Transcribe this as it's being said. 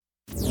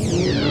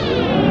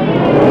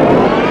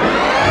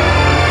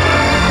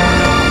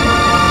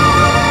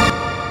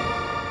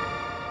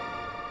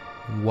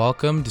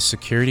welcome to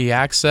Security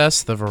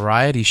Access, the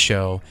variety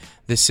show.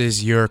 This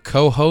is your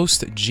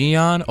co-host,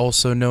 Gian,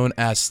 also known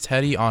as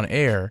Teddy on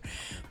air,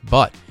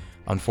 but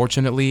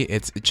unfortunately,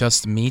 it's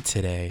just me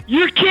today.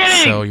 You're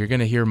kidding! So you're going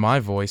to hear my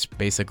voice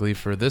basically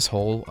for this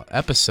whole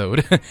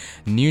episode.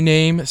 New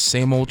name,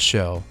 same old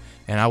show.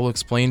 And I will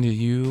explain to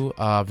you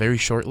very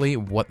shortly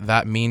what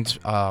that means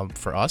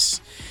for us.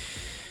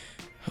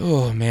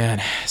 Oh,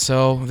 man.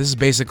 So this is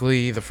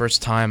basically the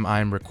first time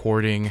I'm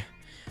recording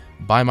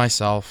by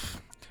myself.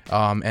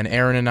 And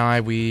Aaron and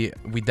I, we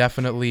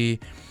definitely,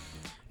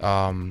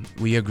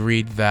 we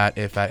agreed that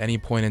if at any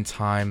point in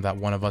time that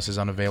one of us is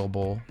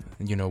unavailable,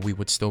 we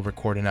would still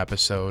record an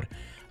episode,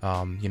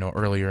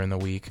 earlier in the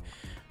week.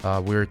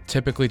 We're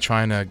typically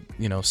trying to,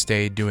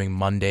 stay doing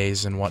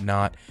Mondays and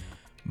whatnot.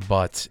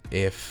 But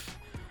if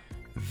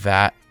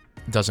that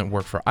doesn't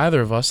work for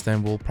either of us,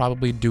 then we'll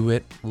probably do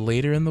it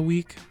later in the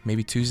week,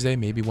 maybe Tuesday,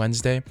 maybe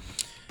Wednesday.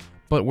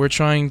 But we're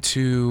trying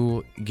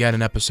to get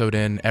an episode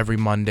in every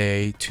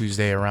Monday,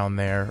 Tuesday, around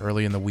there,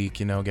 early in the week,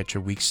 get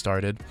your week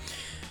started.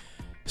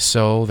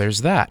 So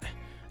there's that.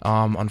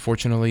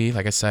 Unfortunately,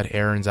 like I said,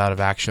 Aaron's out of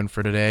action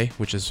for today,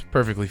 which is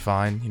perfectly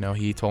fine.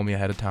 He told me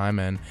ahead of time,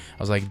 and I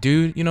was like,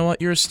 dude, you know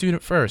what? You're a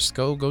student first.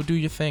 Go do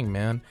your thing,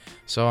 man.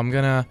 So I'm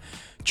gonna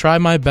try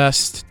my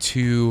best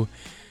to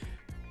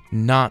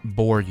not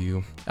bore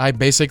you. I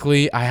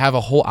have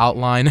a whole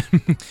outline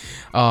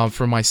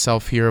for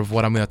myself here of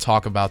what I'm going to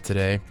talk about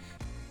today.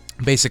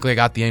 Basically, I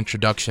got the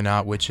introduction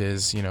out, which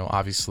is,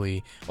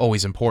 obviously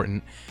always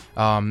important.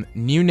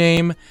 New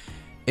name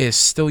is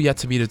still yet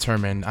to be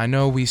determined. I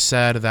know we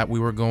said that we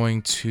were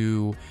going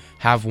to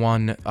have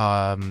one,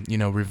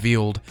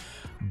 revealed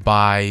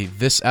by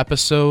this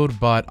episode,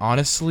 but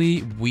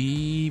honestly,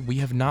 we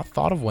have not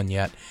thought of one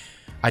yet.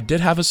 I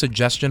did have a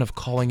suggestion of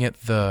calling it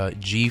the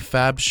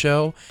GFAB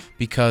show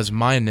because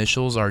my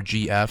initials are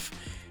GF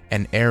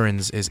and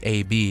Aaron's is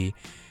AB.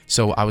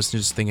 So I was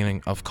just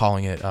thinking of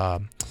calling it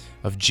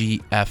of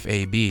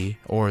GFAB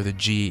or the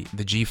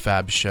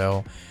GFAB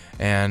show.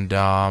 And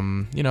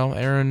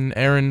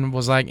Aaron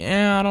was like,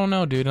 I don't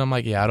know, dude. And I'm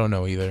like, yeah, I don't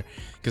know either.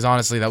 Because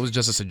honestly, that was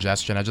just a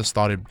suggestion. I just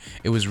thought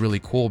it was really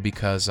cool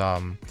because I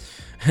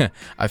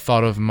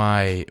thought of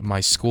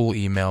my school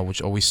email,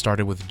 which always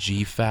started with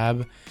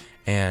GFAB.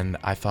 And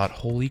I thought,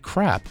 holy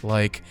crap,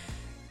 like,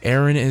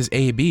 Aaron is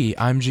AB,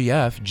 I'm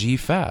GF,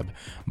 GFAB.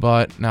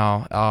 But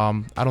no,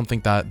 I don't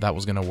think that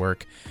was going to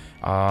work.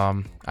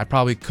 I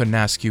probably couldn't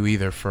ask you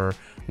either for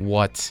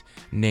what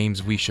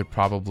names we should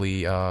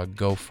probably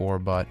go for,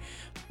 but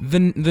the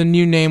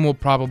new name will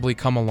probably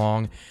come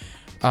along.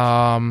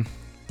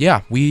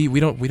 We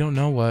don't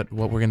know what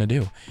we're going to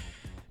do.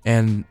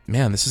 And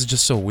man, this is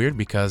just so weird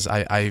because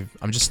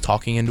I'm just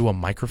talking into a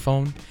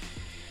microphone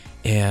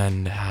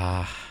and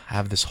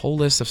have this whole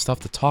list of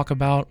stuff to talk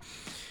about,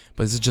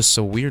 but it's just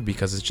so weird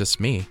because it's just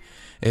me.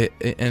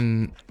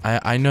 And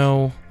I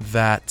know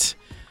that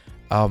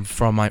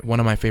from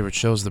one of my favorite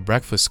shows, The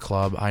Breakfast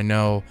Club, I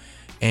know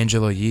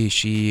Angela Yee,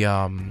 she's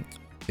one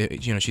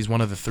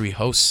of the three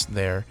hosts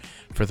there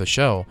for the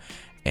show,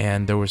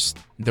 and there was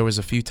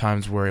a few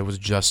times where it was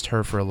just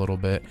her for a little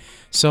bit.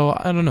 So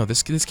I don't know,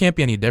 this can't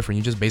be any different.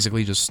 You just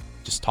basically just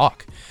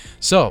talk.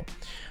 So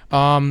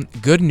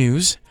good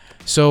news.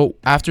 So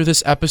after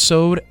this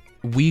episode,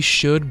 we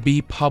should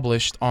be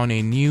published on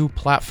a new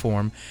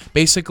platform.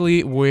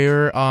 Basically,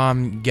 we're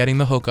getting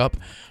the hookup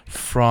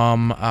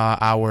from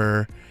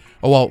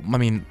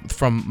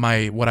from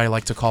what I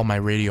like to call my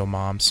radio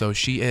mom. So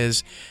she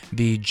is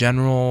the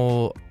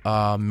general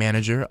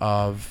manager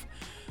of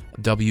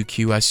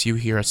WQSU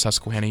here at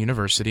Susquehanna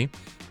University,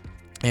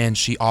 and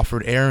she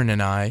offered Aaron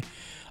and I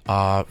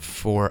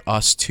for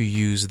us to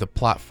use the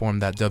platform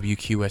that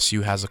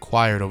WQSU has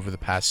acquired over the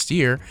past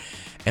year.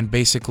 And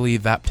basically,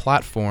 that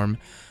platform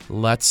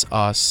lets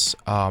us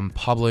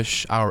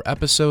publish our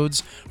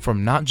episodes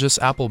from not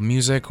just Apple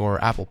Music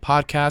or Apple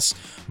Podcasts,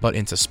 but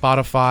into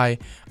Spotify,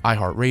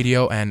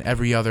 iHeartRadio, and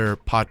every other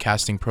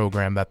podcasting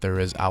program that there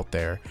is out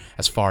there,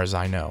 as far as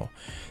I know.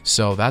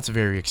 So that's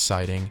very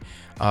exciting.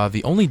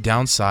 The only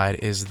downside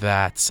is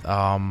that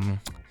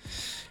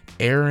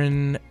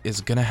Aaron is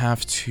gonna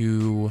have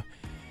to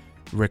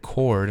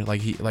record,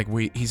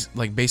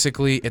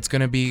 basically it's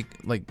gonna be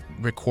like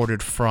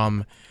recorded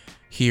from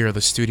here,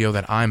 the studio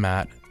that I'm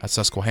at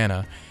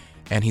Susquehanna,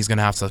 and he's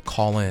gonna have to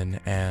call in,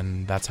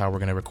 and that's how we're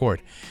gonna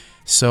record.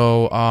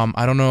 So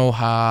I don't know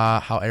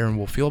how Aaron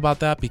will feel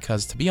about that,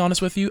 because to be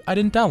honest with you, I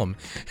didn't tell him.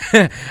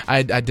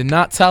 I did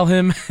not tell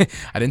him.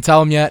 I didn't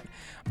tell him yet,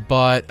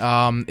 but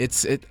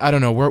I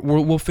don't know.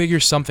 We'll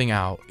figure something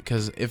out,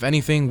 because if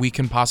anything, we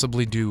can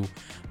possibly do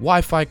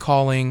Wi-Fi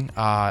calling.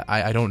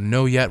 I don't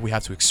know yet. We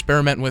have to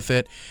experiment with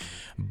it,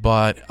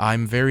 but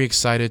I'm very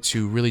excited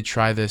to really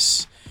try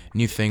this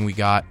new thing we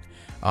got.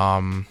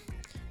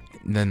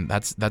 Then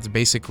that's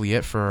basically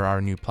it for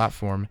our new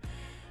platform.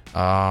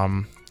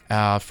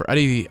 For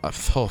Eddie,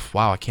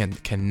 wow, I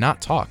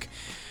cannot talk.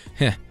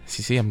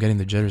 See, I'm getting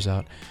the jitters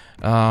out.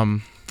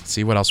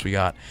 see what else we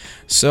got.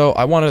 So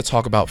I wanted to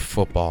talk about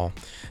football.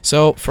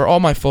 So for all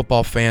my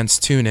football fans,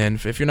 tune in.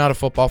 If you're not a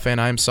football fan,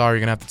 I'm sorry,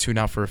 you're going to have to tune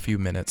out for a few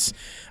minutes.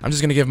 I'm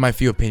just going to give my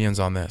few opinions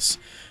on this.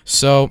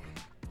 So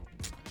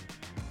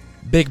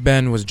Big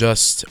Ben was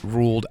just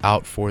ruled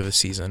out for the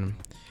season.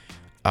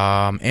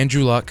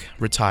 Andrew Luck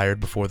retired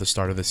before the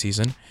start of the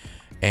season.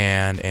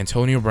 And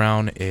Antonio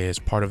Brown is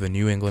part of the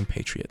New England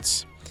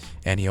Patriots.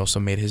 And he also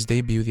made his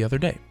debut the other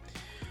day.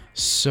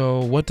 So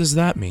what does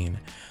that mean?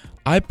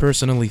 I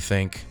personally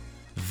think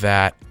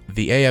that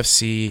the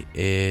AFC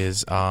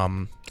is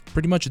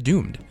pretty much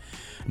doomed.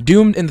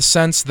 Doomed in the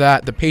sense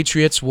that the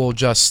Patriots will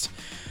just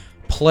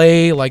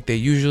play like they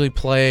usually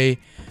play.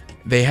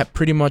 They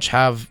pretty much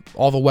have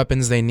all the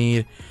weapons they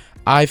need.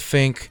 I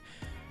think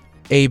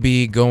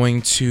AB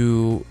going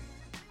to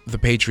the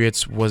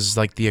Patriots was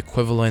like the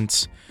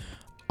equivalent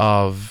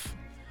of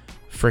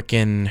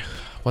freaking,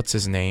 what's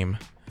his name?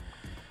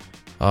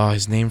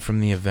 His name from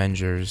the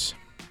Avengers.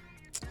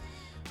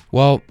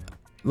 Well,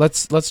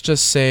 let's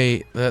just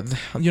say that,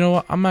 you know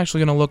what? I'm actually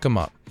gonna look him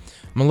up.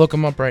 I'm gonna look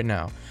him up right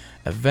now.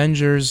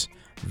 Avengers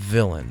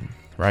villain,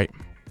 right?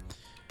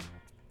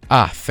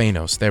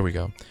 Thanos. There we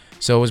go.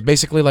 So it was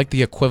basically like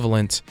the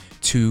equivalent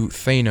to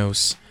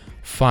Thanos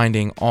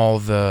finding all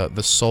the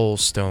soul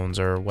stones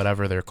or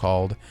whatever they're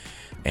called,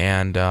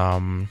 and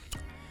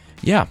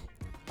yeah,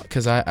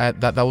 because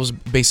that was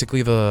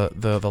basically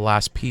the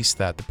last piece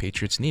that the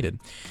Patriots needed.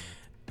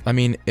 I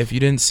mean, if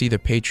you didn't see the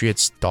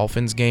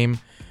Patriots-Dolphins game,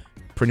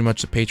 pretty much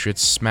the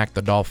Patriots smacked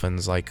the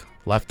Dolphins like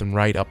left and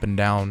right, up and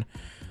down.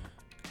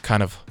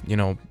 Kind of, you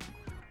know,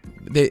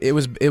 it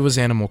was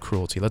animal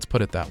cruelty. Let's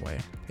put it that way.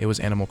 It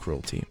was animal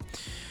cruelty.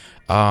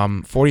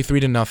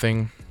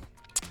 43-0.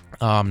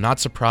 Not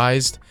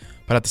surprised,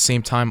 but at the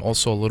same time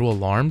also a little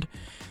alarmed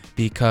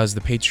because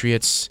the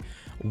Patriots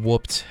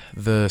whooped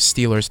the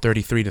Steelers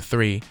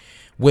 33-3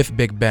 with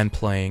Big Ben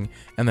playing,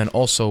 and then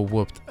also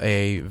whooped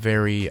a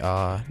very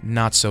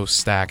not so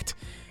stacked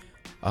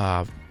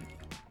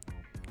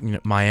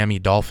Miami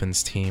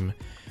Dolphins team,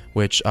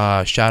 which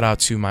shout out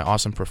to my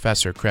awesome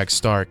professor Craig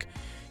Stark.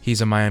 He's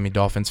a Miami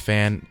Dolphins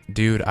fan.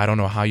 Dude, I don't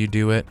know how you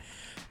do it,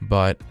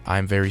 but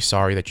I'm very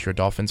sorry that you're a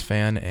Dolphins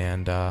fan,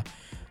 and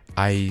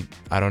I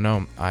don't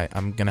know.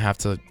 I'm gonna have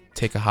to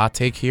take a hot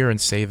take here and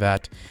say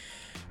that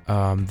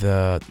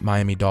the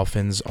Miami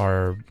Dolphins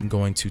are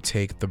going to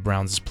take the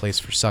Browns' place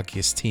for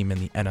suckiest team in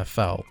the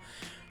NFL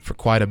for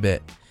quite a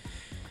bit.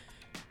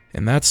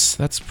 And that's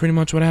pretty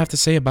much what I have to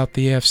say about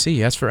the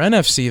AFC. As for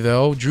NFC,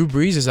 though, Drew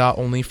Brees is out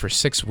only for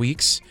 6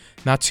 weeks.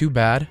 Not too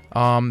bad.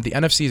 The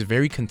NFC is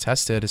very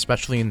contested,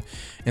 especially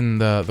in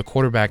the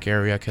quarterback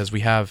area, because we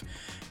have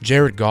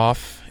Jared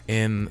Goff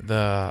in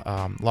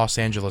the Los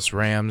Angeles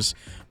Rams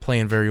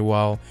playing very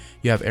well.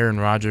 You have Aaron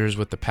Rodgers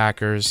with the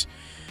Packers.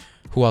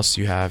 Who else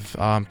do you have?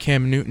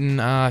 Cam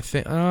Newton. I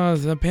think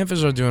the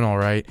Panthers are doing all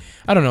right.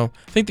 I don't know.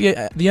 I think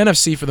the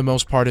NFC for the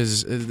most part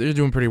they're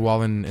doing pretty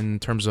well in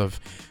terms of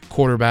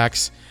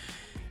quarterbacks.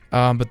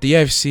 But the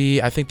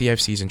AFC, I think the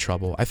AFC is in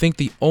trouble. I think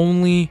the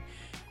only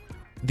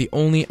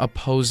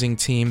opposing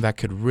team that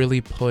could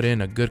really put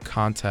in a good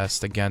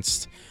contest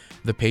against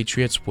the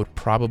Patriots would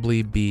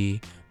probably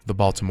be the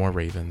Baltimore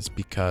Ravens,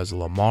 because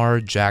Lamar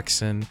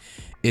Jackson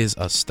is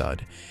a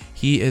stud.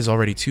 He is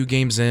already 2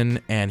 games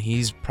in, and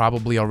he's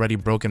probably already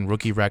broken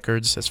rookie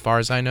records as far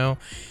as I know.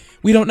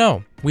 We don't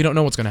know. We don't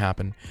know what's going to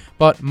happen.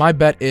 But my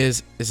bet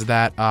is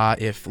that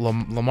if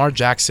Lamar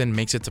Jackson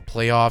makes it to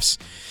playoffs,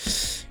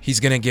 he's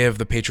going to give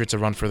the Patriots a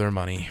run for their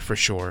money, for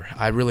sure.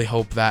 I really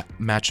hope that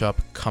matchup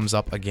comes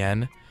up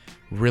again.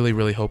 Really,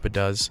 really hope it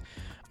does.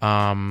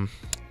 Yeah,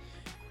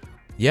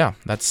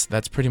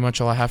 that's pretty much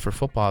all I have for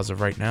football as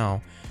of right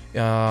now.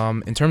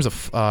 In terms of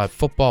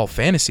football,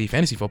 fantasy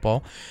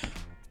football,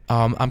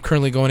 I'm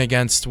currently going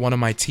against one of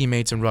my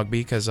teammates in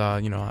rugby because,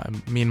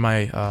 me and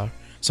my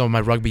some of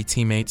my rugby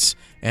teammates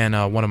and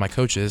one of my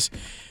coaches,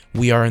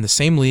 we are in the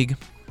same league,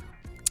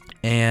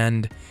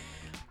 and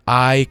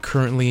I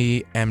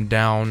currently am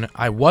down.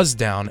 I was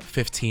down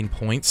 15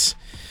 points,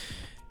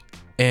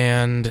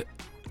 and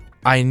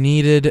I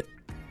needed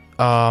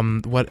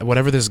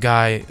whatever this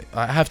guy.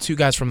 I have 2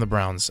 guys from the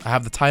Browns. I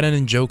have the tight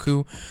end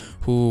Njoku,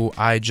 who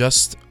I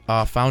just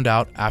found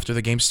out after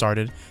the game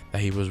started that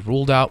he was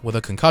ruled out with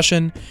a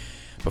concussion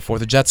before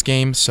the Jets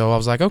game. So I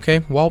was like, okay,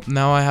 well,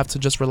 now I have to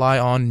just rely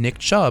on Nick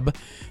Chubb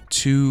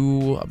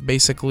to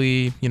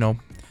basically,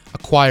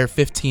 acquire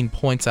 15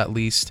 points at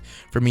least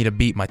for me to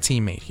beat my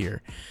teammate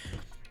here.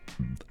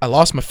 I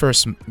lost my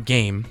first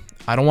game.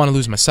 I don't want to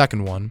lose my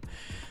second one.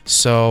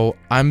 So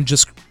I'm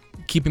just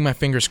keeping my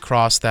fingers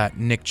crossed that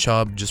Nick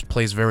Chubb just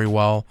plays very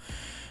well.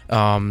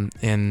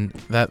 And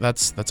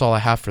that's all I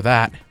have for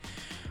that.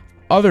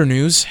 Other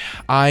news,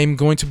 I'm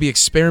going to be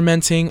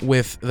experimenting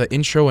with the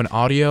intro and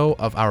audio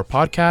of our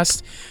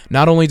podcast.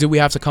 Not only do we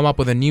have to come up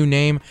with a new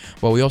name,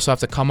 but we also have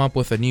to come up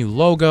with a new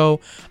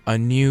logo, a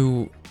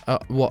new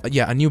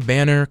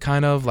banner,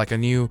 kind of like a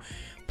new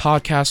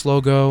podcast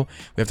logo.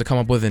 We have to come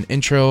up with an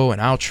intro, an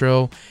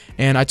outro.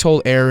 And I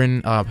told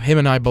Aaron, him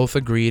and I both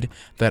agreed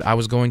that I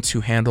was going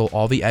to handle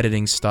all the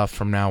editing stuff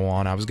from now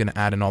on. I was going to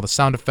add in all the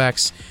sound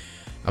effects.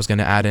 I was going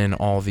to add in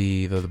all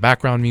the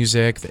background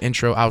music, the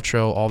intro,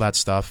 outro, all that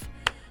stuff.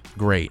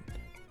 Great.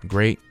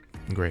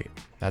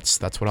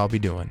 That's what I'll be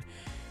doing.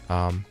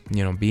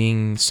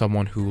 Being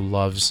someone who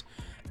loves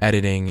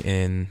editing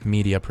in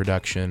media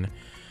production,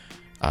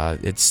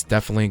 it's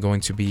definitely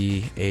going to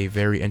be a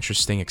very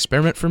interesting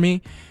experiment for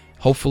me.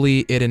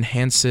 Hopefully it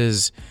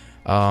enhances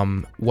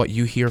what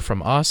you hear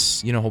from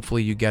us.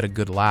 Hopefully you get a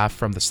good laugh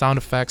from the sound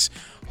effects.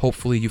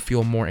 Hopefully you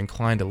feel more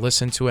inclined to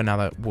listen to it now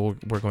that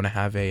we're going to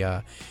have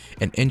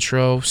an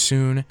intro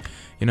soon.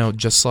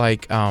 Just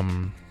like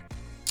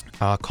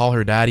Call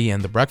Her Daddy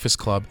and The Breakfast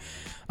Club.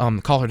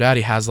 Call Her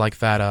Daddy has like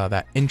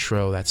that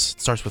intro that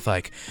starts with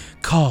like,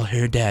 call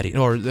her daddy,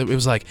 or it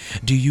was like,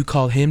 do you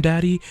call him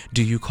daddy?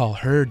 Do you call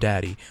her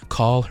daddy?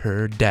 Call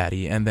her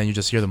daddy. And then you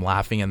just hear them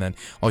laughing, and then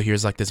all you hear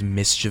is like this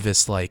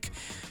mischievous, like,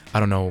 I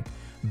don't know,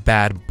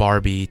 bad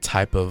Barbie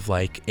type of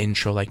like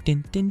intro, like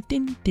din din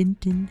din din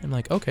din. I'm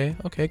like, okay,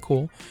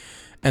 cool.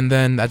 And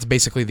then that's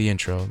basically the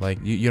intro. Like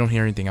you don't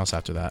hear anything else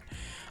after that.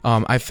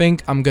 I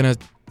think I'm gonna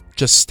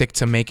just stick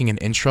to making an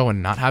intro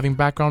and not having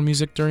background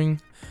music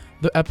during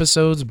the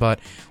episodes, but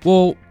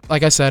well,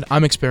 like I said,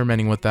 I'm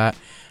experimenting with that.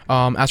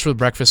 As for The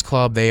Breakfast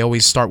Club, they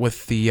always start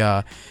with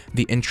the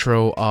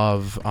intro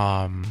of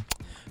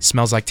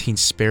Smells Like Teen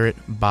Spirit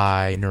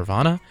by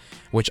Nirvana,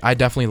 which I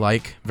definitely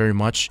like very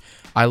much.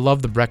 I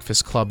love The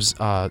Breakfast Club's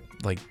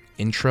like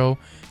intro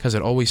because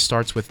it always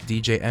starts with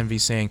DJ Envy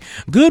saying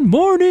 "Good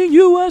morning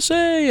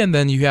USA," and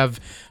then you have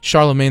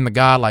Charlemagne the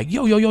God like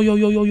yo yo yo yo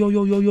yo yo yo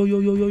yo yo yo yo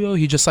yo yo yo.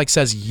 He just like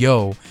says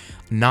yo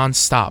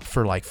non-stop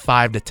for like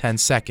 5 to 10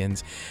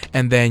 seconds,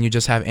 and then you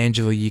just have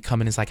Angela Yee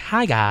come in and is like,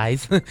 hi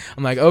guys.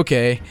 I'm like,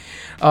 okay.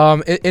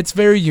 It's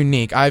very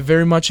unique. I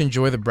very much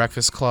enjoy The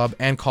Breakfast Club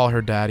and Call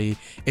Her Daddy.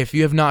 If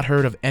you have not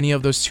heard of any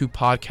of those two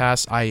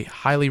podcasts, I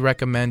highly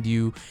recommend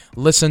you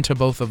listen to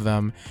both of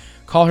them.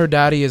 Call Her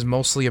Daddy is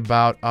mostly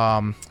about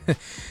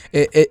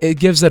it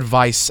gives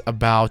advice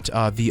about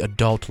the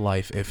adult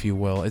life, if you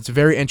will. It's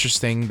very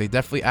interesting. They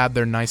definitely add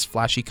their nice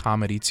flashy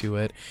comedy to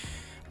it.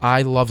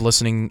 I love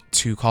listening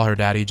to Call Her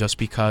Daddy just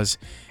because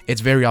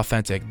it's very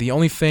authentic. The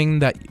only thing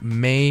that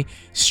may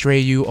stray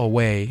you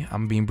away,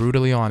 I'm being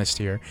brutally honest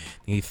here,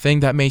 the thing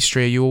that may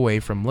stray you away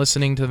from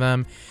listening to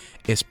them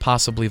is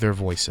possibly their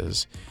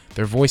voices.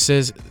 Their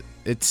voices,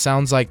 it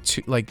sounds like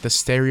the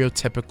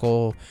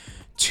stereotypical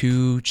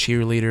two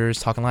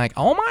cheerleaders talking like,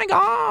 oh my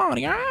god,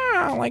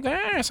 yeah, like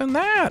this and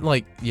that,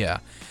 like, yeah.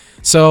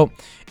 So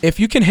if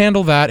you can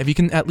handle that, if you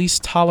can at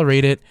least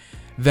tolerate it,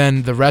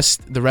 then the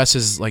rest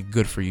is like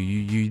good for you.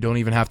 You don't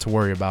even have to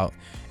worry about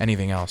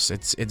anything else.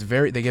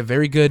 They give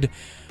very good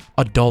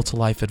adult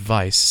life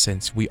advice,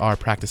 since we are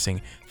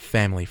practicing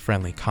family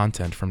friendly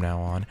content from now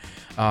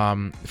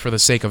on, for the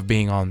sake of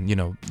being on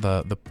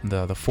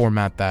the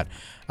format that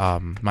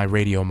my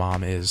radio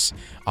mom is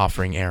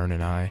offering Aaron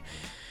and I.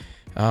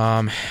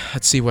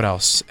 Let's see what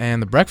else. And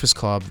The Breakfast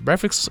Club,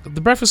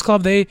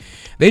 they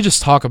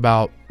just talk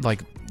about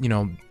like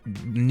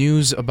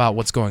news about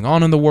what's going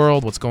on in the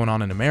world, what's going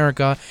on in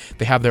America.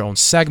 They have their own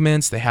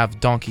segments. They have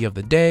Donkey of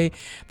the Day.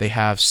 They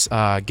have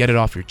Get It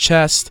Off Your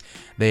Chest.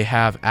 They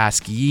have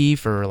Ask Yee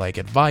for like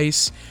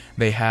advice.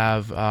 They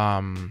have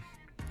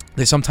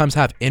they sometimes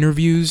have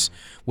interviews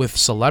with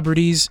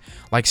celebrities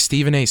like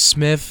Stephen A.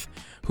 Smith,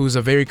 who's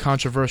a very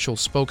controversial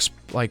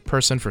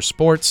person for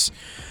sports.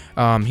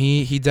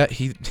 He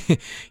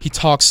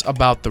talks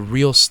about the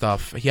real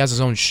stuff. He has his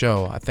own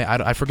show.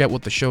 I forget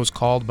what the show's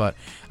called, but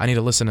I need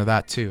to listen to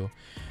that too.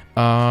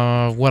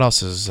 What else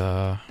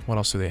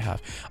do they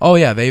have? Oh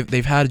yeah,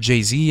 they've had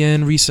Jay-Z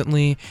in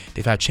recently.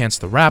 They've had Chance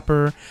the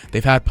Rapper.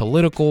 They've had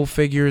political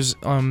figures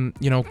come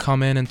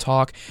in and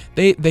talk.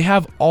 They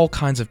have all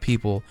kinds of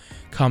people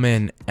come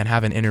in and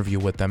have an interview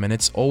with them, and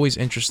it's always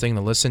interesting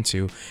to listen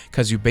to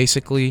because you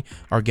basically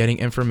are getting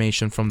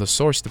information from the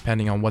source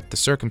depending on what the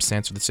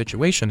circumstance or the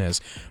situation is.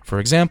 For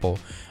example,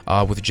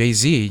 with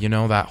Jay-Z,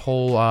 that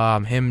whole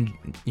him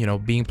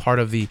being part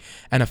of the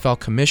NFL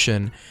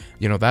commission,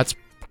 that's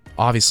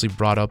obviously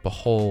brought up a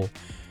whole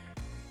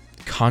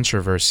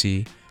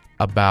controversy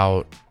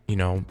about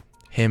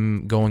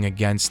him going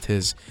against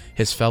his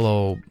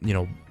fellow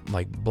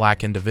like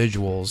black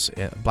individuals,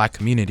 black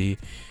community.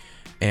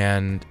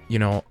 And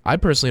I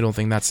personally don't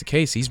think that's the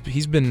case.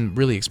 He's been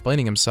really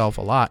explaining himself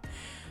a lot.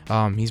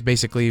 He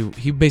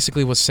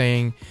basically was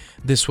saying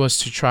this was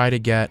to try to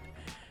get,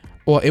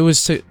 well, it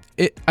was to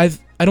it. I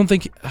don't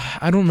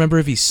remember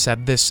if he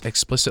said this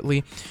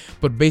explicitly,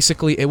 but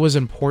basically it was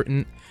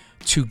important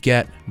to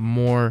get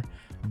more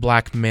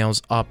black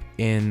males up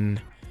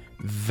in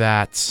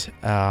that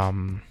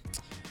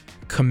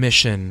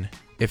commission,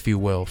 if you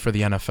will, for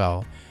the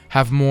NFL.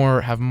 Have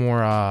more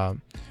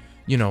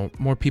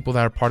more people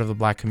that are part of the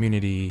black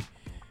community,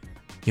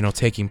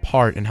 taking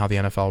part in how the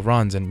NFL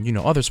runs, and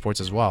other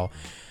sports as well.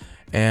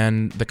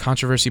 And the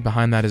controversy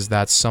behind that is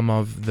that some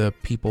of the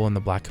people in the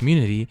black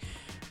community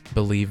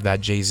believe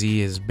that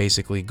Jay-Z is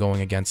basically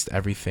going against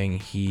everything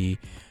he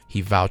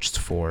vouched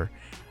for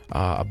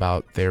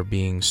about there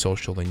being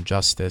social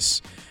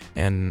injustice.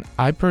 And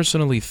I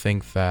personally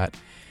think that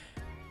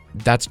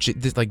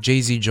like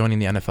Jay-Z joining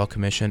the NFL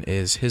Commission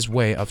is his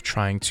way of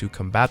trying to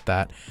combat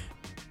that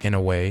in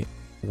a way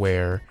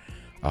where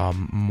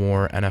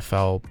more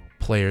NFL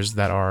players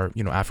that are,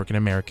 African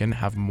American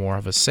have more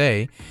of a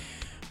say,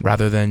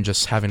 rather than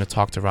just having to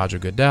talk to Roger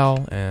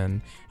Goodell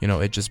and,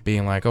 it just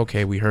being like,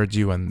 okay, we heard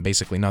you, and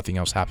basically nothing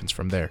else happens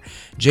from there.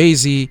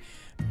 Jay-Z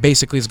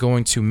basically is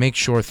going to make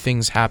sure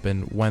things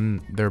happen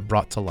when they're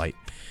brought to light.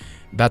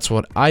 That's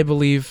what I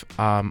believe.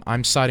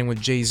 I'm siding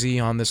with Jay-Z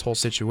on this whole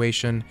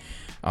situation.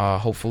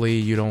 Hopefully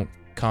you don't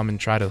come and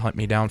try to hunt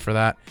me down for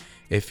that.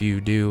 If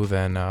you do,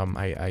 then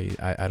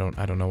I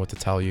don't know what to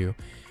tell you.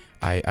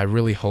 I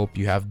really hope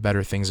you have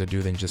better things to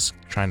do than just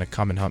trying to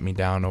come and hunt me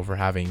down over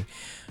having,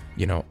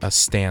 a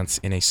stance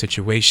in a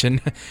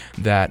situation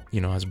that,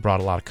 has brought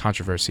a lot of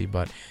controversy,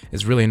 but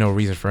there's really no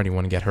reason for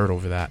anyone to get hurt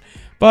over that.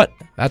 But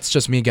that's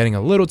just me getting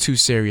a little too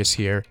serious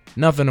here.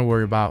 Nothing to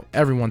worry about.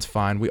 Everyone's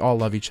fine. We all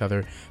love each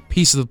other.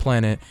 Peace of the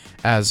planet,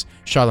 as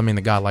Charlemagne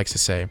the God likes to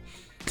say.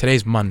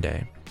 Today's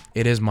Monday.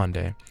 It is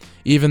Monday.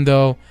 Even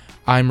though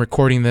I'm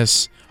recording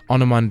this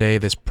on a Monday,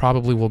 this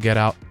probably will get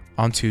out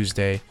on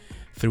Tuesday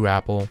through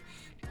Apple.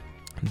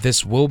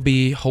 This will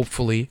be,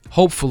 hopefully,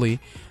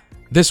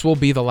 this will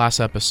be the last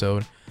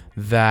episode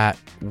that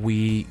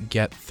we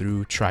get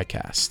through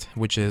TriCast,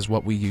 which is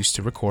what we used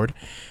to record.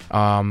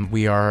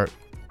 We are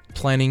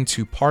planning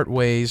to part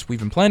ways. We've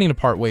been planning to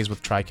part ways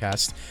with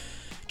TriCast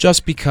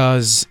just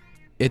because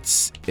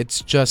it's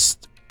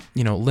just,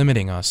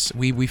 limiting us.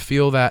 We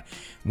feel that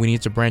we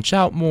need to branch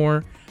out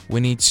more. We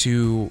need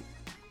to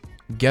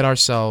get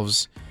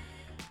ourselves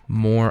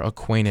more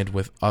acquainted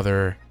with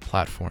other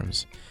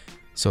platforms.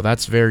 So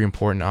that's very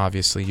important,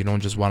 obviously. You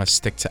don't just want to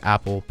stick to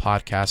Apple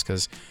Podcasts,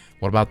 because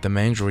what about them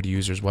Android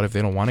users? What if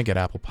they don't want to get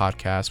Apple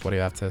Podcasts? What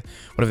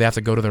if they have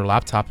to go to their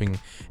laptop and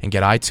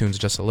get iTunes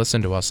just to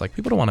listen to us? Like,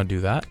 people don't want to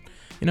do that,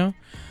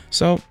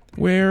 So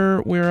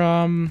we're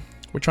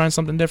trying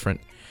something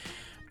different.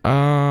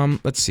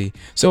 Let's see.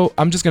 So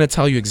I'm just gonna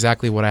tell you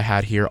exactly what I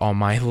had here on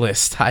my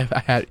list.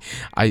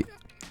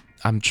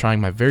 I'm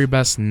trying my very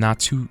best not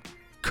to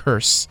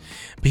curse,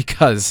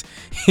 because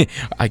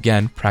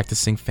again,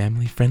 practicing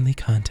family-friendly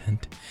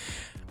content.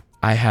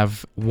 I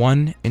have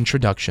 1,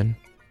 introduction.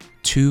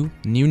 2,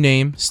 new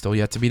name, still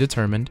yet to be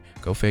determined.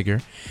 Go figure.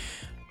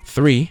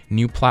 3,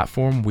 new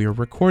platform we're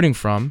recording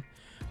from.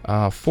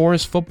 4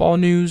 is football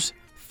news.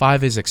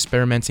 5 is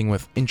experimenting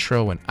with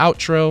intro and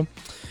outro.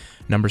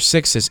 Number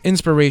 6 is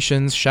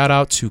inspirations. Shout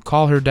out to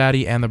Call Her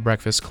Daddy and The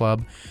Breakfast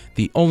Club,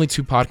 the only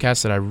 2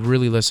 podcasts that I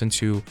really listen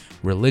to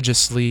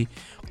religiously,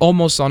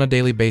 almost on a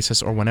daily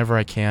basis or whenever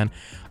I can.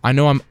 I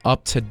know I'm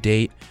up to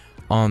date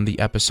on the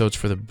episodes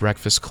for The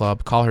Breakfast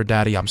Club. Call Her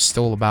Daddy, I'm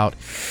still about,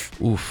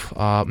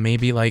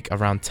 maybe like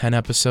around 10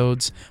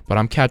 episodes, but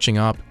I'm catching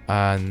up,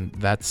 and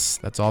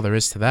that's all there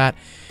is to that.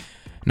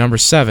 Number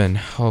 7,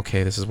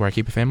 okay, this is where I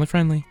keep it family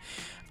friendly.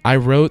 I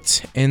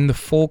wrote in the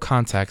full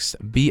context,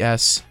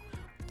 BS,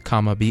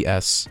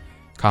 BS,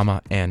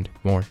 and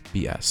more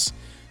BS.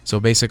 So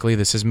basically,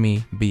 this is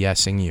me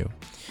BSing you.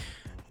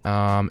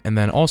 And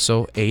then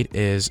also 8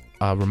 is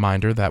a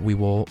reminder that we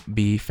will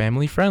be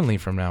family friendly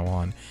from now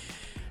on.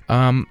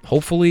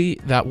 Hopefully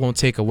that won't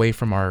take away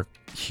from our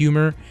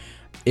humor.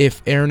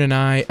 If Aaron and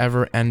I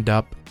ever end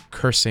up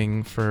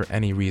cursing for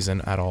any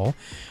reason at all,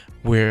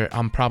 where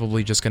I'm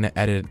probably just going to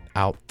edit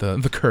out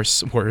the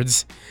curse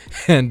words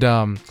and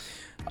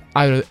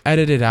either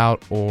edit it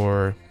out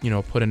or,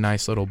 put a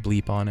nice little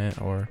bleep on it,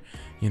 or,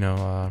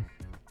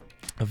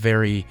 a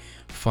very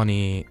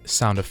funny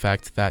sound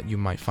effect that you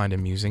might find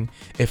amusing.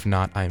 If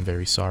not, I'm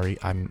very sorry.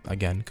 I'm,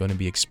 again, going to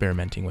be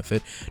experimenting with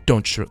it.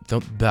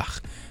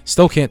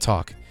 Still can't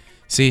talk.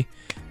 See,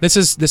 this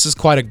is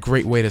quite a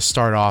great way to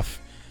start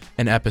off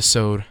an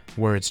episode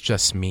where it's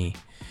just me.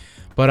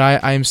 But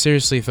I am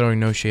seriously throwing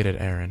no shade at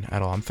Aaron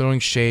at all. I'm throwing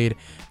shade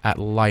at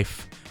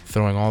life,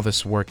 throwing all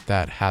this work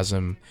that has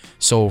him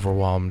so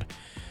overwhelmed.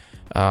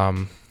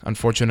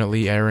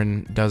 Unfortunately,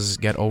 Aaron does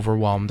get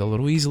overwhelmed a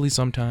little easily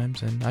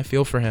sometimes, and I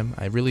feel for him.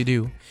 I really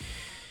do.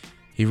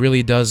 He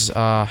really does.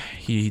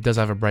 He does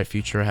have a bright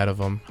future ahead of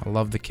him. I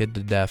love the kid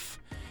to death.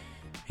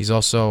 He's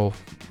also,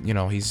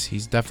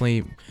 he's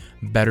definitely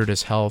bettered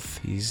his health.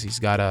 He's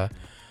got a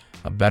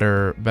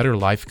better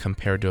life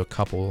compared to a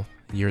couple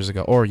years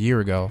ago, or a year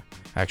ago,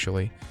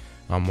 actually.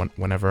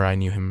 Whenever I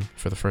knew him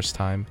for the first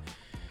time.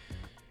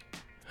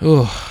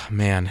 Oh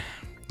man,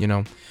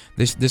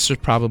 this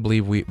should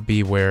probably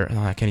be where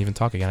I can't even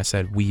talk again. I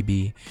said we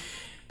be.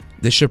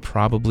 This should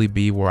probably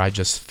be where I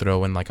just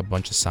throw in like a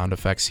bunch of sound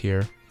effects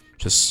here,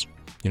 just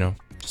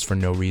for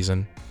no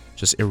reason,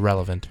 just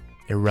irrelevant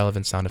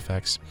sound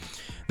effects.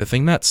 The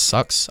thing that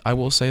sucks, I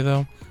will say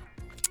though,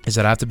 is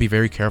that I have to be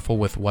very careful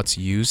with what's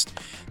used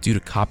due to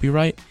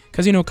copyright,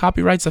 because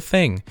copyright's a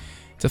thing.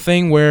 It's a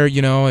thing where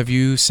if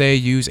you say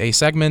use a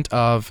segment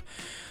of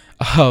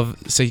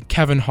say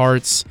Kevin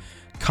Hart's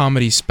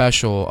comedy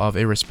special of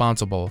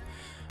Irresponsible,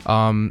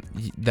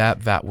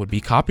 that would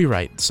be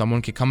copyright.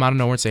 Someone could come out of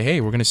nowhere and say,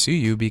 hey, we're going to sue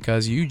you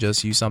because you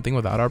just used something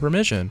without our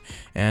permission.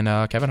 And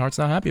Kevin Hart's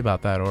not happy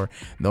about that.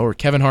 Or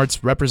Kevin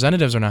Hart's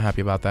representatives are not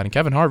happy about that. And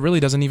Kevin Hart really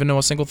doesn't even know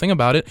a single thing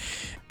about it.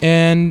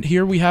 And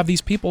here we have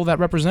these people that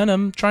represent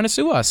him trying to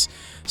sue us.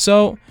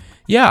 So,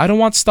 yeah, I don't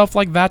want stuff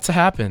like that to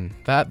happen.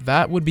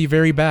 That would be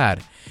very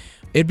bad.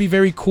 It'd be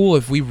very cool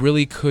if we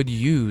really could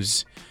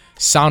use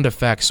sound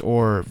effects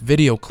or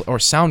video or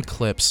sound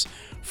clips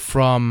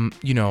from,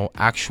 you know,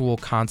 actual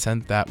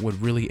content that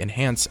would really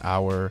enhance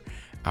our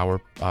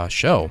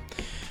show.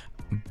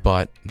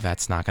 But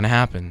that's not going to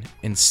happen.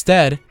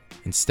 Instead,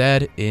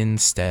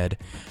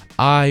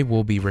 I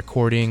will be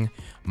recording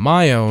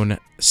my own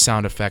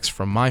sound effects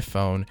from my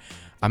phone.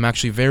 I'm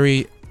actually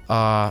very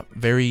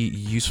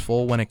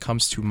useful when it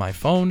comes to my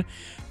phone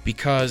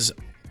because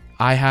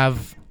I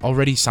have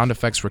already sound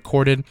effects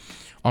recorded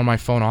on my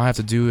phone. All I have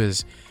to do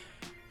is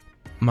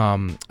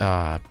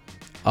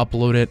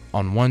upload it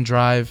on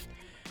OneDrive,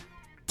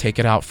 take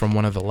it out from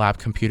one of the lab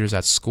computers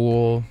at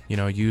school, you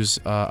know, use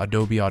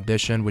Adobe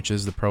Audition, which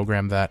is the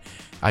program that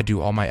I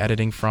do all my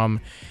editing from,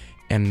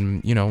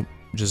 and, you know,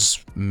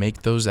 just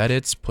make those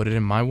edits, put it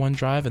in my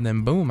OneDrive, and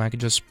then boom, I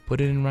could just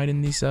put it in right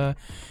in this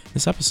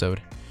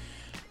episode.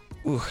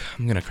 Ooh,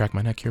 I'm gonna crack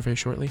my neck here very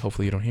shortly.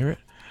 Hopefully you don't hear it.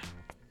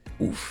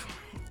 Oof.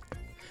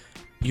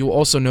 You'll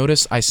also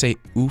notice I say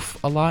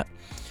oof a lot.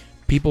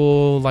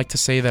 People like to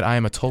say that I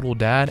am a total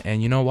dad,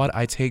 and you know what?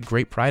 I take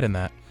great pride in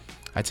that.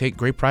 I take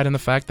great pride in the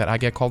fact that I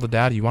get called a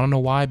dad. You want to know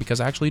why? Because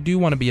I actually do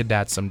want to be a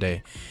dad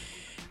someday.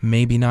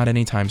 Maybe not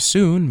anytime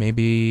soon.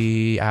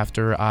 Maybe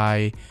after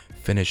I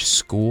finish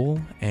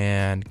school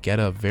and get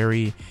a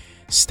very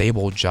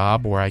stable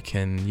job where I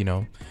can, you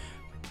know,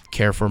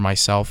 care for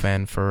myself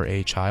and for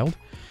a child.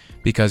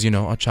 Because, you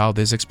know, a child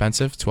is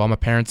expensive. To all my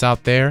parents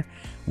out there,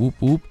 whoop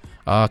whoop.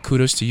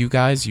 Kudos to you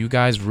guys. You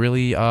guys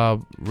really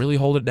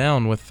hold it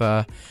down with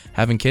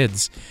having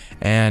kids.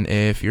 And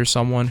if you're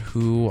someone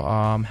who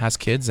has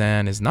kids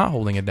and is not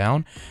holding it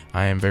down,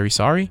 I am very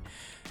sorry.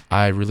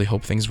 I really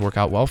hope things work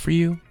out well for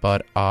you.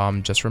 But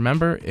just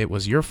remember, it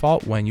was your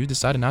fault when you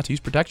decided not to use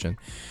protection.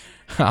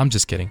 I'm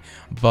just kidding.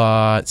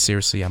 But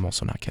seriously, I'm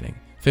also not kidding.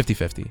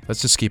 50-50.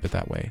 Let's just keep it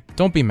that way.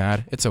 Don't be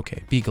mad. It's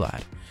okay. Be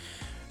glad.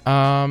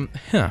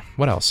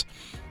 What else?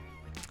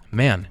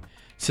 Man,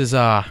 this is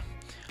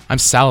I'm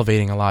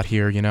salivating a lot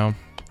here, you know,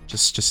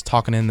 just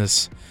talking in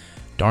this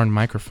darn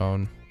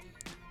microphone.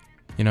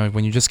 You know,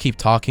 when you just keep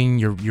talking,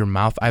 your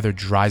mouth either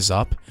dries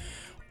up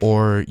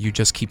or you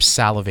just keep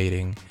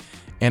salivating.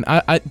 And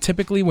I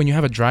typically, when you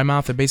have a dry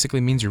mouth, it basically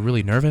means you're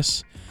really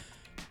nervous.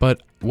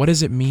 But what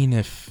does it mean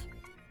if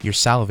you're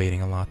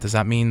salivating a lot? Does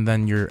that mean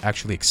then you're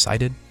actually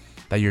excited?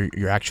 That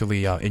you're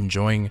actually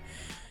enjoying,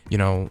 you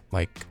know,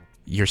 like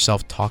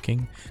yourself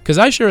talking? Because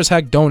I sure as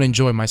heck don't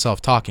enjoy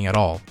myself talking at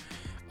all.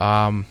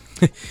 And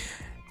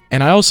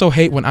I also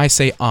hate when I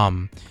say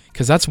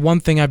because that's one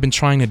thing I've been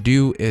trying to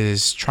do,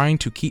 is trying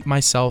to keep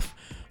myself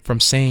from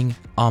saying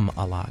a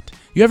lot.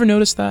 You ever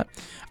notice that?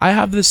 I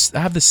have this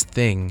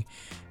thing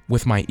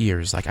with my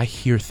ears, like I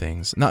hear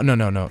things. No.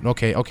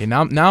 Okay.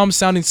 Now I'm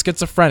sounding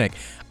schizophrenic.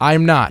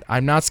 I'm not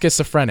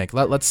schizophrenic.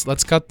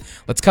 Let's cut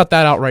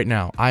that out right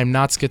now. I'm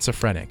not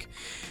schizophrenic.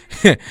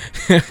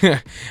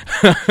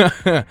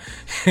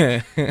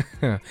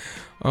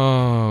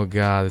 Oh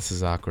god, this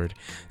is awkward.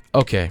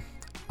 Okay.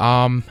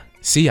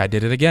 See, I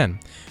did it again.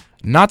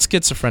 Not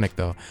schizophrenic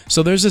though.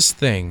 So there's this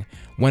thing.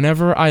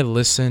 Whenever I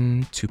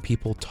listen to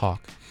people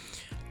talk,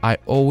 I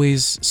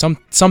always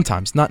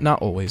sometimes, not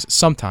always,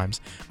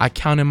 sometimes I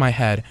count in my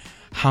head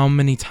how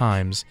many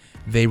times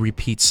they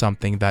repeat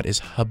something that is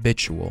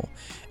habitual.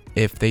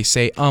 If they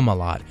say a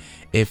lot,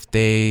 if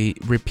they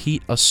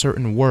repeat a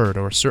certain word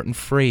or a certain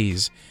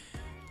phrase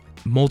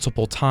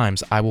multiple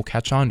times, I will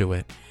catch on to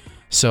it.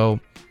 So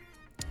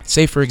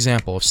say, for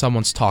example, if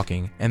someone's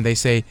talking and they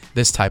say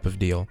this type of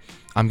deal,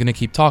 I'm going to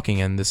keep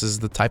talking, and this is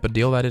the type of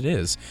deal that it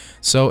is.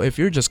 So if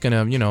you're just going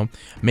to, you know,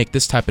 make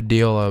this type of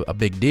deal a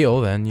big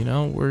deal, then, you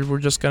know, we're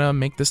just going to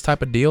make this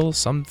type of deal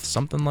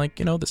something like,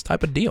 you know, this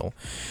type of deal.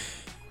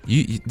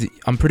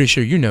 I'm pretty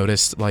sure you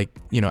noticed, like,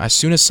 you know, as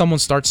soon as someone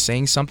starts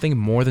saying something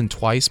more than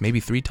twice, maybe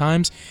 3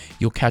 times,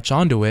 you'll catch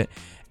on to it.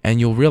 And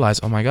you'll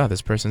realize, oh my god,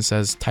 this person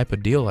says type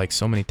of deal like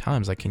so many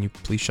times. Like, can you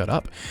please shut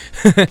up?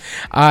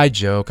 I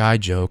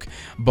joke.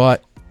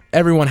 But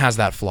everyone has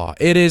that flaw.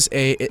 It's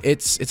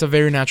a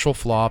very natural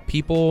flaw.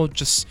 People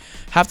just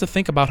have to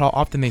think about how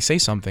often they say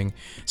something.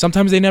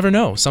 Sometimes they never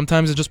know.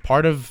 Sometimes it's just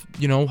part of,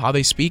 you know, how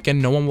they speak,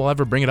 and no one will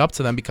ever bring it up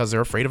to them because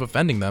they're afraid of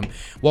offending them.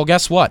 Well,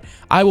 guess what?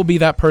 I will be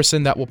that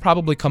person that will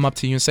probably come up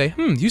to you and say,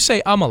 you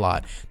say a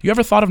lot. You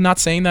ever thought of not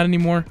saying that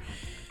anymore?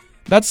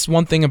 That's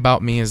one thing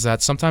about me, is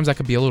that sometimes I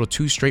could be a little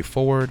too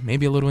straightforward,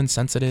 maybe a little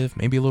insensitive,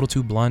 maybe a little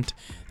too blunt.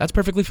 That's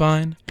perfectly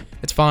fine.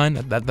 It's fine.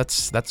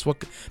 That's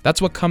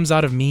what comes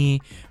out of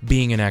me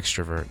being an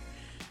extrovert.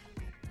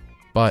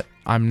 But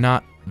I'm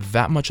not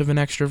that much of an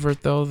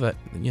extrovert though, that,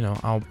 you know,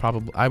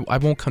 I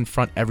won't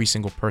confront every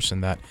single person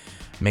that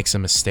makes a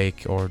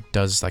mistake or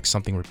does like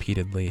something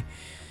repeatedly.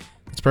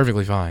 It's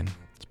perfectly fine.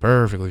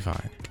 Perfectly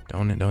fine.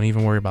 Don't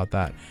even worry about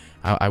that.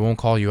 I won't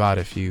call you out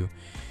if you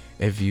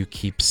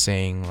keep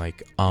saying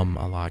like a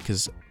lot,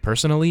 because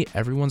personally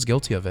everyone's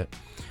guilty of it.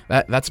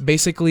 That's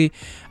basically,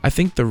 I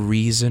think, the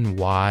reason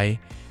why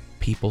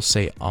people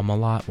say a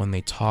lot when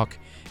they talk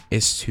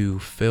is to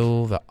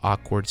fill the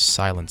awkward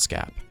silence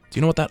gap. Do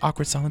you know what that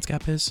awkward silence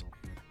gap is?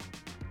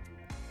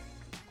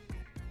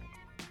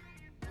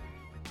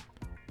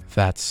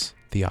 That's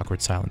the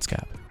awkward silence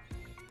gap.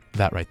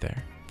 That right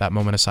there. That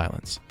moment of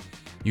silence.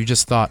 You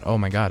just thought, oh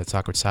my God, it's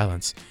awkward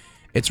silence.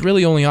 It's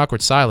really only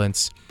awkward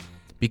silence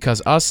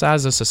because us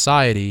as a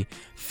society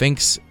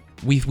thinks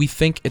we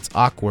think it's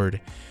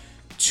awkward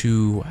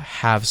to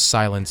have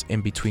silence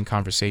in between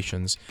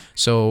conversations.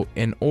 So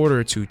in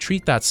order to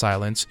treat that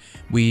silence,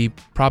 we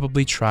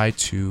probably try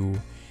to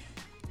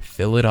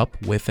fill it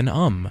up with an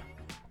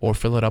or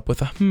fill it up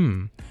with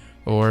a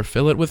or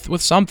fill it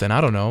with something. I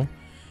don't know.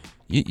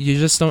 You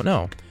just don't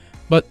know.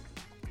 But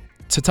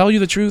to tell you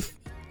the truth,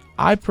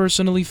 I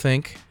personally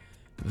think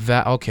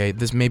that, okay,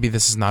 this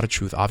is not a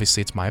truth.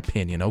 Obviously, it's my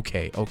opinion.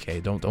 Okay,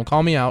 don't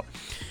call me out.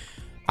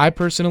 I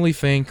personally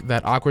think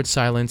that awkward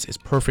silence is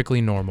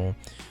perfectly normal.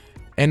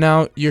 And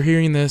now you're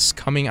hearing this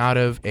coming out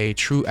of a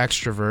true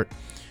extrovert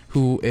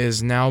who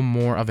is now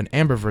more of an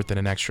ambivert than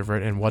an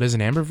extrovert. And what is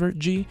an ambivert,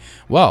 G?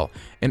 Well,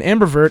 an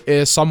ambivert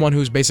is someone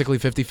who's basically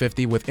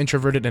 50-50 with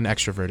introverted and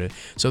extroverted.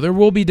 So there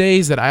will be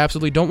days that I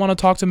absolutely don't want to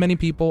talk to many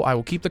people. I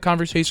will keep the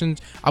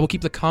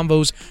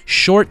convos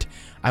short.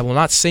 I will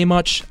not say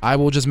much. I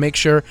will just make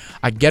sure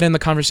I get in the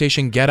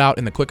conversation, get out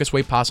in the quickest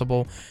way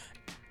possible.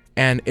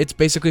 And it's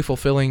basically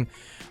fulfilling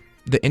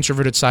the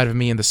introverted side of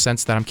me in the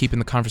sense that I'm keeping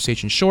the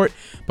conversation short,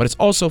 but it's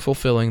also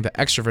fulfilling the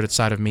extroverted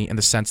side of me in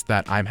the sense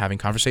that I'm having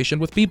conversation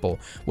with people,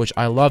 which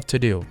I love to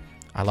do.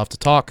 I love to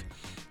talk.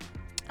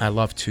 I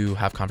love to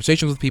have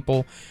conversations with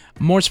people.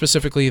 More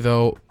specifically,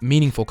 though,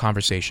 meaningful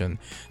conversation.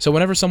 So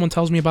whenever someone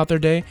tells me about their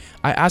day,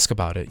 I ask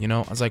about it.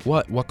 I was like,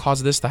 what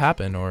caused this to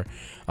happen? Or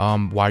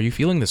why are you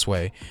feeling this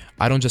way?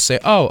 I don't just say,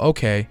 oh,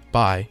 okay,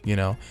 bye,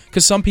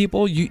 Because some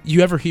people,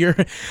 you ever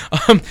hear,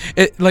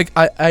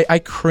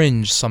 I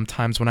cringe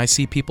sometimes when I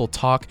see people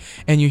talk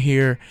and you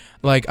hear,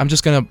 I'm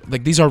just going to,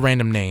 these are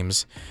random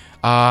names.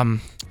 I'm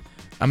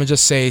going to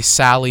just say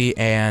Sally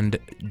and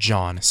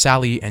John,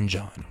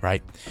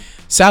 right?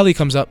 Sally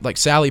comes up,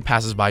 Sally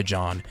passes by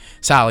John.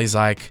 Sally's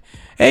like,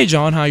 hey,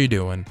 John, how you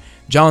doing?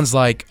 John's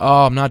like,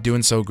 oh, I'm not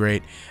doing so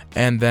great.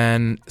 And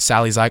then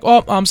Sally's like,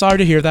 oh, I'm sorry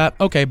to hear that.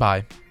 Okay,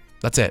 bye.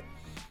 That's it.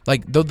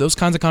 Those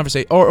kinds of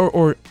conversations.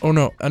 Or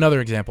no,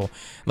 another example.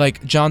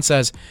 John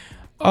says,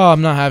 oh,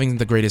 I'm not having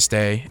the greatest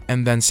day.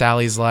 And then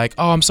Sally's like,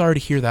 oh, I'm sorry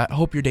to hear that. I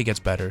hope your day gets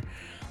better.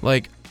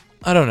 I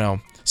don't know.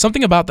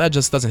 Something about that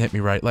just doesn't hit me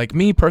right.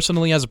 Me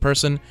personally as a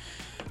person,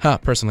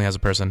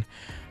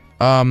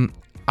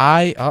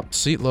 I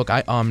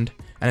ummed,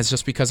 and it's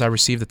just because I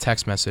received a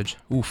text message.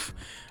 Oof.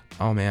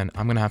 Oh man,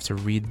 I'm gonna have to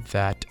read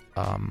that.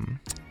 I'm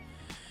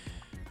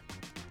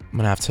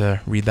gonna have to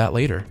read that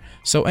later.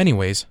 So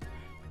anyways,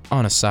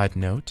 on a side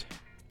note,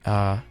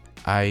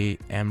 I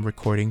am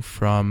recording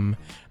from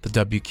the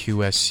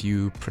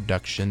WQSU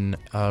production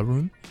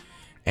room,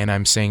 and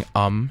I'm saying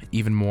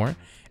even more,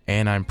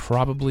 and I'm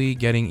probably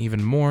getting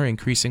even more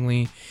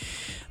increasingly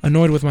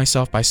annoyed with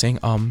myself by saying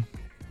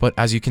But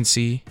as you can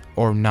see,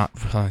 or not,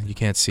 you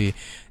can't see.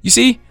 You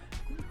see?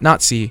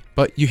 Not see,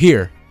 but you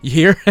hear. You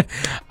hear?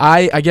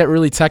 I get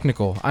really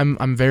technical.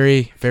 I'm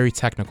very, very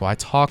technical. I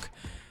talk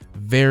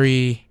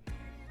very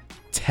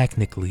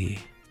technically,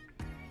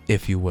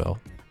 if you will.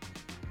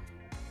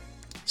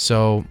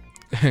 So,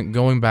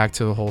 going back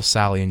to the whole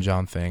Sally and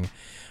John thing,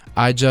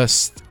 I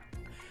don't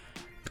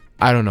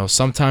know.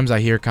 Sometimes I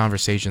hear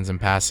conversations in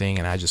passing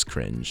and I just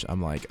cringe.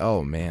 I'm like,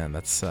 oh man,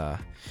 that's,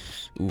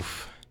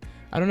 oof.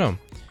 I don't know.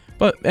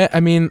 But I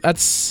mean,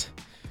 that's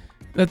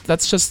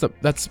just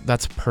that's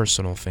a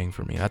personal thing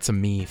for me. That's a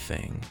me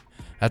thing.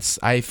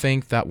 I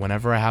think that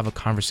whenever I have a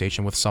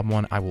conversation with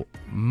someone, I will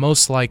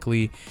most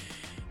likely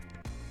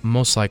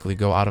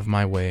go out of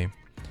my way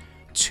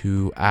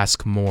to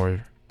ask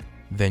more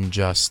than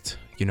just,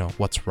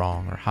 what's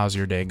wrong or how's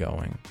your day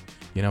going.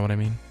 You know what I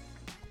mean?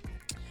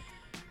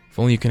 If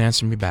only you can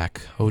answer me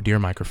back, oh dear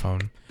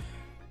microphone.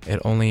 It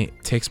only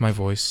takes my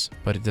voice,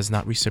 but it does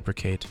not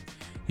reciprocate.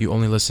 You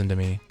only listen to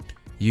me.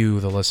 You,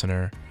 the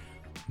listener,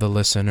 the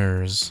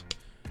listeners,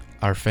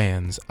 our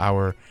fans,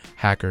 our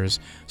hackers.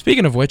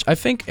 Speaking of which, I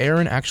think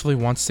Aaron actually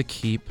wants to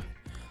keep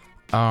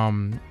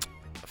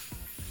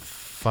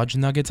fudge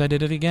nuggets. I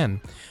did it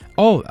again.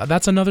 Oh,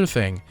 that's another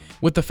thing.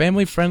 With the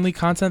family-friendly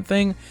content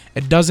thing,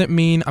 it doesn't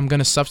mean I'm going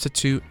to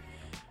substitute.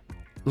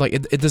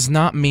 It does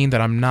not mean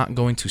that I'm not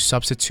going to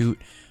substitute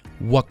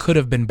what could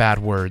have been bad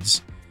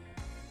words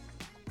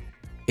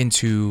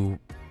into...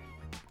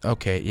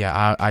 Okay,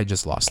 yeah, I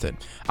just lost it.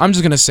 I'm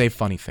just gonna say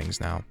funny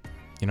things now.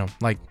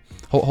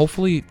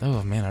 Hopefully...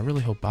 Oh, man, I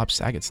really hope Bob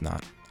Saget's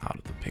not out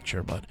of the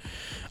picture, but...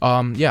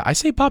 yeah, I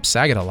say Bob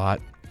Saget a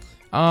lot.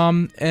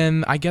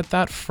 And I get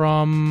that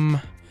from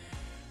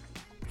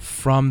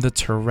the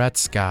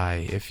Tourette's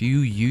guy. If you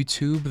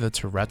YouTube the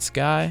Tourette's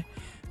guy,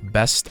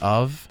 best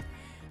of...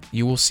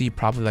 you will see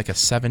probably like a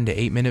 7 to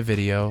 8 minute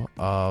video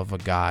of a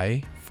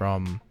guy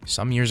from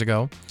some years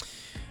ago,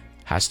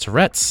 has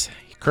Tourette's,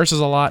 he curses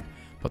a lot,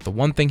 but the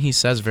one thing he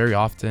says very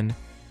often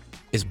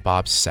is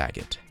Bob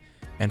Saget.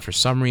 And for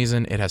some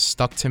reason, it has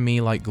stuck to me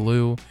like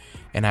glue,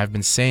 and I've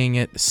been saying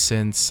it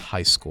since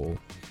high school.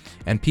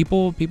 And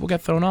people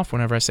get thrown off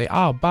whenever I say,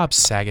 "Oh, Bob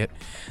Saget."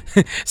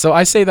 So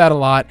I say that a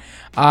lot.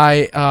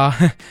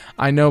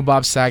 I know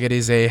Bob Saget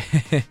is a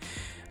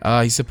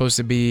he's supposed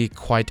to be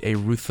quite a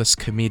ruthless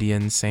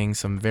comedian, saying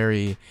some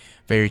very,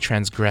 very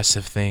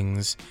transgressive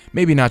things.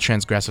 Maybe not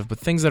transgressive, but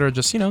things that are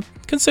just,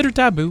 considered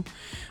taboo,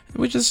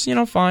 which is,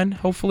 fine.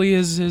 Hopefully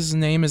his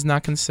name is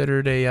not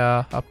considered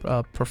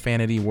a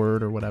profanity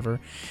word or whatever.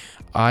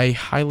 I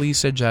highly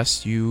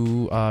suggest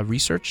you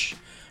research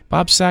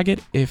Bob Saget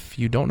if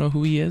you don't know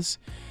who he is.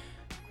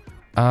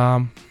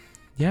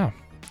 Yeah,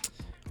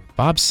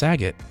 Bob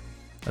Saget.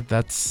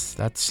 That's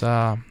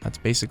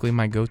basically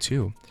my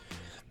go-to.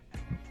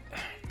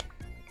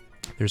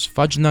 There's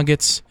Fudge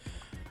Nuggets,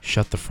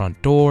 Shut the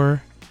Front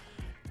Door,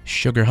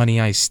 Sugar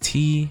Honey Iced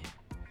Tea.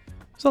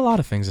 There's a lot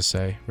of things to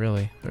say,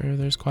 really.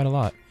 There's quite a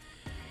lot.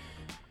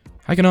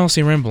 I can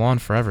honestly ramble on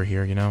forever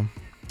here,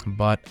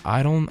 but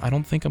I don't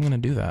think I'm gonna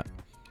do that.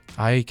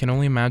 I can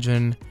only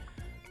imagine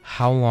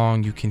how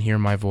long you can hear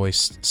my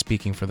voice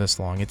speaking for this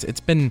long.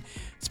 It's been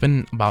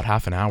about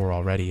half an hour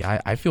already.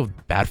 I feel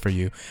bad for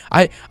you.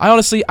 I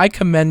honestly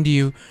commend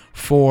you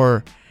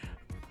for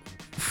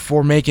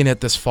making it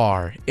this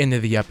far into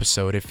the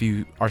episode if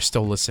you are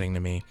still listening to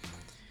me.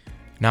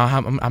 Now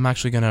I'm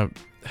actually gonna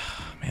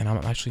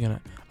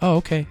oh,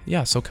 okay,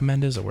 yeah, so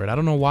commend is a word. I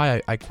don't know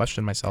why I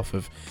questioned myself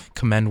if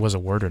commend was a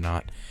word or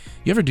not.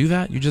 You ever do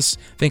that? You just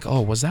think,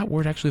 oh, was that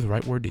word actually the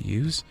right word to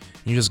use?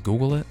 And you just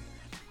Google it.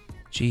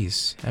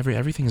 Jeez,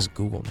 everything is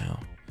Google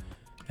now.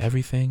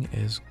 Everything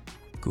is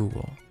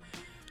Google.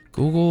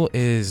 Google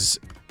is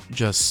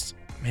just,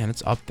 man,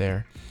 it's up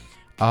there.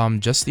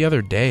 Just the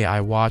other day,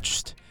 I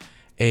watched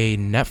a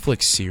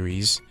Netflix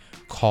series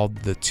called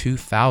The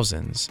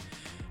 2000s.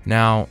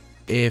 Now,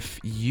 if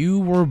you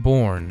were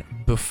born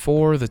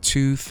before the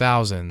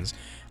 2000s,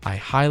 I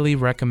highly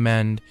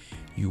recommend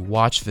you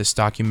watch this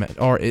document.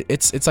 Or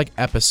it's like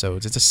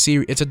episodes. It's a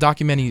series. It's a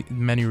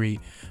documentary.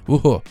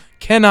 Whoa,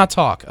 cannot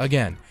talk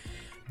again.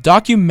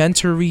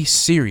 Documentary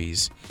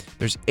series.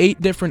 There's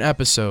 8 different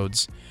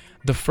episodes.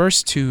 The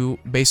first 2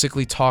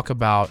 basically talk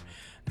about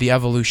the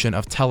evolution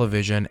of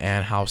television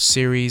and how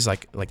series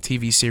like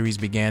TV series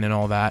began and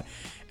all that,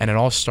 and it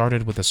all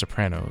started with The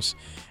Sopranos.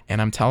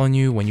 And I'm telling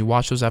you, when you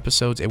watch those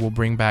episodes, it will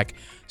bring back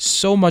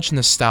so much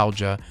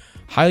nostalgia.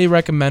 Highly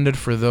recommended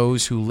for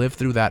those who lived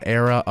through that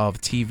era of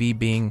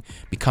TV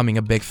becoming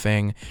a big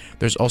thing.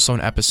 There's also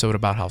an episode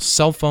about how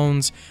cell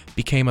phones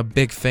became a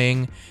big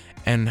thing,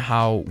 and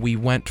how we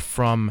went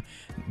from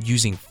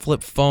using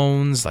flip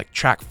phones, like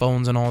track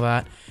phones and all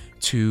that,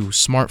 to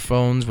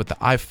smartphones with the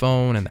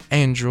iPhone and the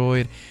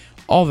Android,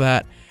 all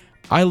that.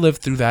 I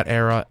lived through that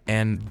era,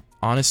 and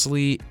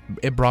honestly,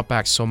 it brought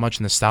back so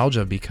much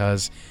nostalgia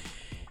because,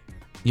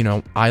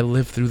 I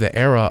lived through the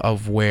era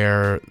of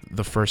where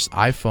the first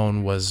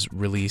iPhone was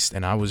released,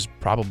 and I was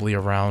probably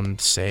around,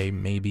 say,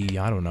 maybe,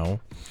 I don't know,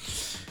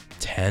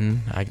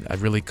 10. I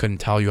really couldn't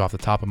tell you off the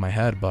top of my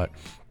head, but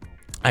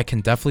I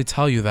can definitely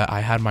tell you that I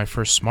had my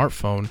first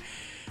smartphone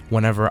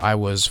whenever I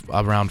was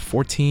around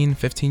 14,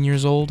 15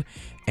 years old,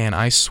 and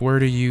I swear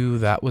to you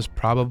that was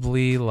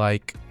probably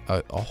like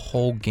a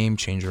whole game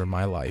changer in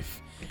my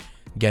life,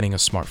 getting a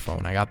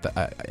smartphone. I got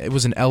it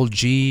was an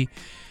LG,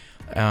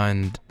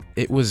 and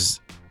it was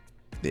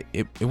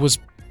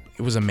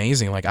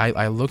amazing. Like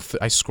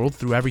I scrolled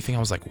through everything. I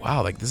was like,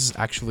 wow, like this is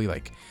actually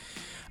like,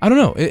 I don't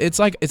know. It's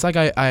like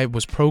I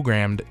was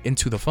programmed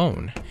into the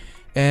phone.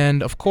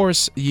 And of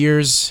course,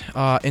 years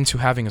into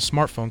having a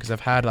smartphone, because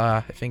I've had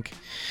I think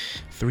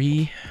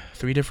three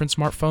different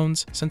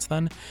smartphones since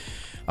then.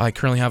 I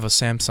currently have a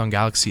Samsung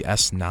Galaxy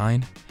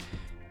S9.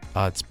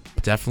 It's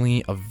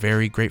definitely a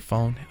very great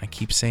phone. I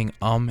keep saying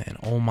and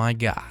oh my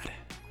god,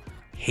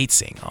 I hate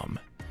saying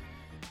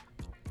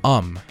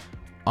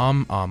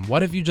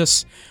What if you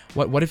just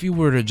what if you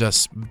were to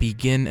just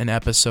begin an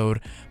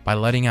episode by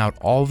letting out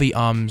all the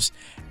ums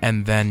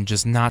and then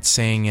just not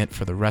saying it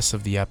for the rest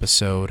of the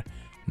episode?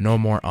 No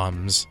more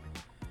ums.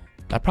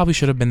 That probably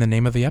should have been the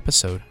name of the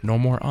episode. No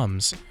more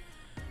ums.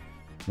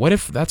 What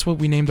if that's what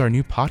we named our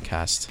new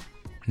podcast?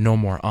 No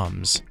more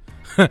ums.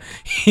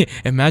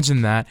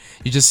 Imagine that.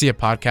 You just see a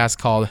podcast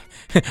called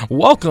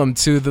Welcome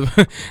to the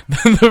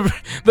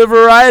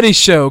variety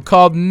show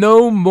called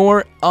No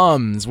More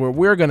Ums, where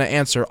we're going to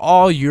answer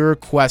all your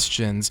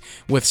questions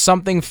with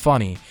something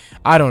funny.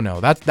 I don't know.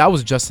 That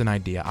was just an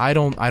idea. I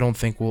don't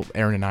think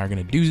Aaron and I are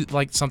going to do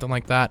like something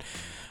like that.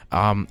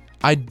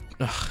 I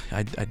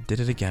did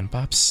it again.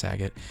 Bob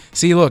Saget.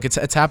 See, look,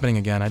 it's happening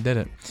again. I did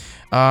it.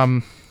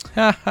 I'm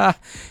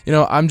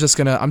just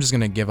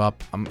gonna give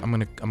up. I'm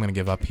gonna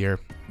give up here.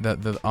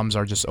 The ums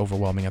are just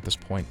overwhelming at this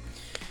point.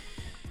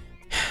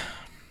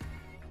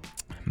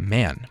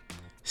 Man,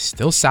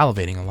 still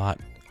salivating a lot.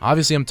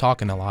 Obviously, I'm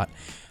talking a lot.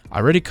 I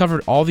already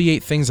covered all the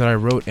 8 things that I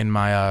wrote in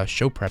my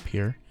show prep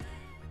here.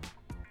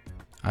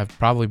 I've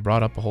probably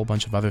brought up a whole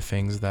bunch of other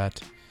things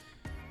that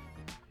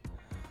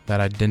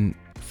I didn't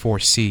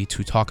foresee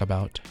to talk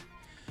about.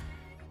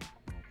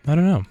 I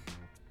don't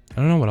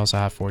know what else I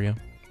have for you.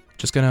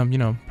 Just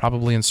gonna,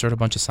 probably insert a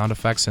bunch of sound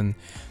effects and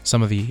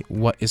some of the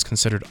what is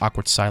considered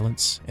awkward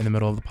silence in the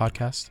middle of the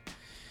podcast.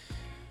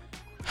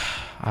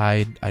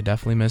 I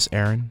definitely miss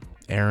Aaron.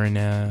 Aaron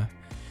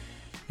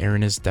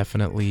is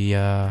definitely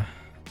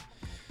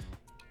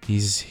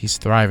he's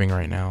thriving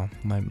right now.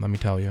 Let me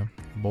tell you,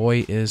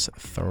 boy is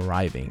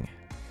thriving.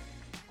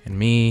 And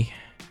me,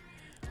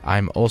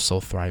 I'm also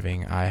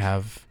thriving. I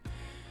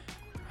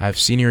have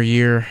senior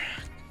year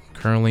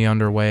currently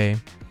underway.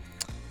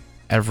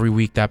 Every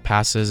week that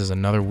passes is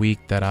another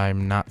week that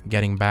I'm not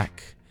getting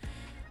back.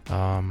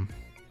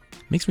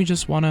 Makes me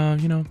just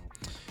wanna,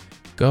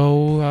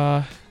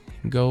 go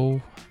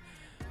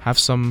have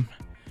some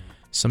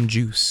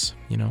juice,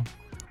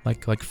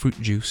 like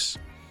fruit juice.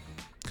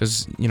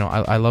 Because,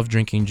 I love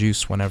drinking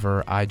juice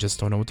whenever I just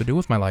don't know what to do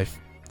with my life.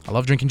 I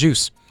love drinking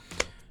juice.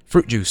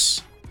 Fruit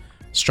juice.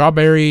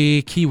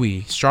 Strawberry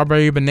kiwi.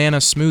 Strawberry banana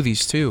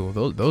smoothies, too.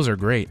 Those are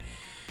great.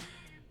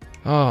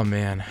 Oh,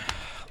 man.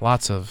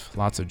 Lots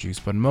of juice.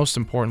 But most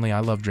importantly,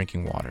 I love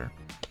drinking water.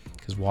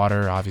 Because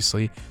water,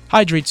 obviously,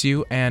 hydrates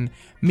you. And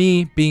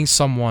me being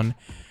someone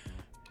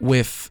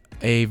with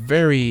a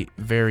very,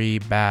 very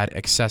bad,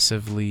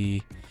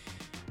 excessively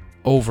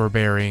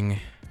overbearing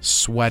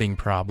sweating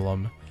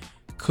problem,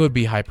 could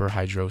be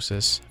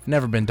hyperhidrosis. I've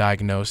never been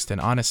diagnosed,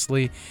 and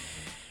honestly,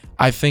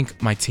 I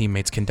think my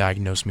teammates can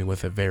diagnose me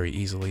with it very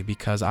easily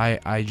because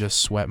I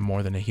just sweat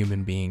more than a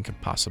human being could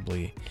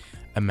possibly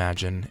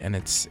imagine, and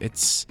it's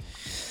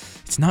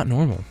not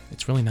normal.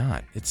 It's really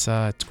not. It's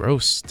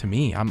gross to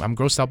me. I'm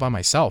grossed out by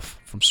myself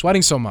from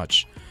sweating so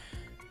much.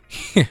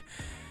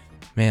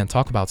 Man,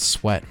 talk about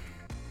sweat.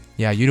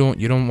 Yeah, you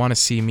don't want to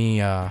see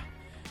me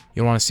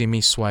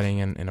sweating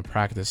in a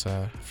practice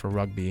for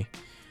rugby.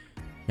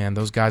 Man,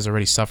 those guys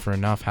already suffer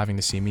enough having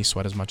to see me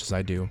sweat as much as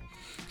I do.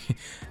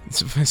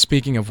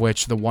 Speaking of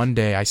which, the one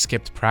day I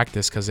skipped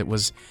practice because it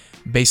was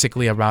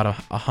basically about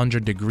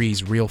 100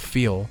 degrees real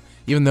feel.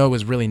 Even though it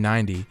was really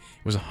 90, it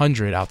was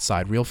 100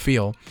 outside real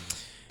feel.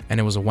 And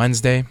it was a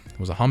Wednesday, it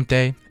was a hump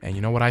day, and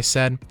you know what I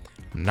said?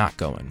 I'm not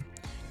going.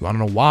 You want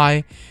to know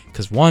why?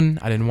 Because one,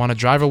 I didn't want to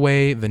drive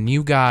away the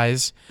new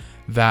guys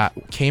that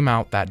came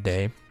out that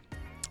day.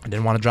 I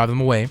didn't want to drive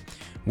them away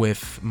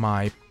with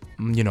my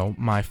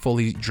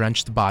fully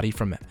drenched body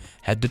from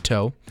head to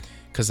toe,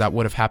 because that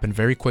would have happened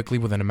very quickly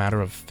within a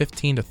matter of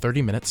 15 to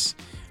 30 minutes,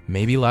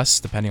 maybe less,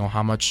 depending on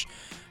how much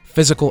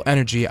physical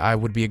energy I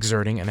would be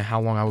exerting and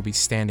how long I would be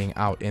standing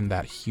out in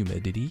that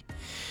humidity.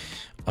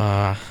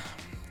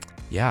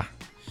 Yeah,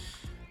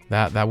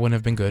 that wouldn't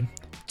have been good.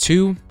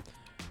 2,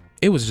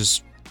 it was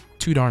just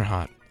too darn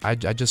hot. I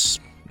just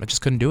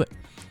couldn't do it.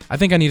 I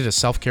think I needed a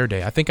self-care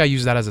day. I think I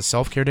used that as a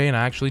self-care day, and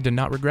I actually did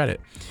not regret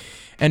it.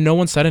 And no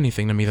one said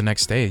anything to me the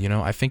next day.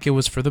 I think it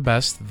was for the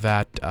best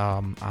that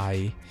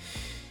I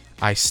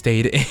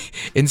stayed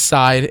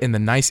inside in the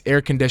nice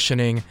air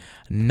conditioning,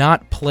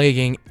 not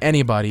plaguing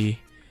anybody,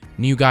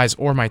 new guys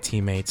or my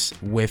teammates,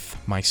 with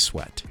my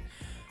sweat.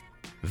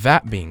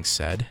 That being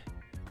said,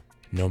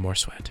 no more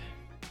sweat.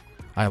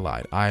 I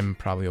lied. I'm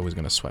probably always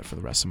gonna sweat for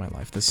the rest of my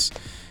life.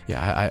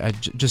 I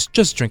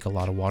just drink a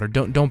lot of water.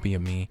 Don't be a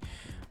me,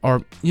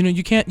 or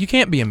you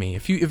can't be a me.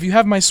 If you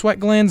have my sweat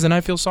glands, then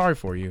I feel sorry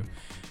for you.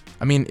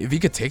 I mean, if you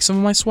could take some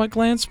of my sweat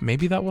glands,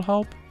 maybe that will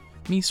help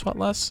me sweat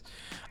less.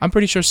 I'm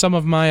pretty sure some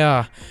of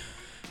my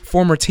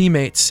former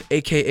teammates,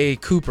 aka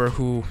Cooper,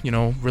 who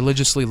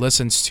religiously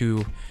listens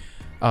to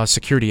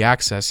Security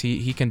Access,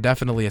 he can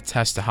definitely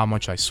attest to how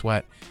much I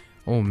sweat.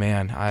 Oh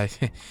man,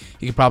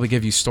 he could probably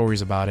give you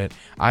stories about it.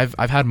 I've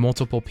had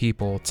multiple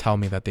people tell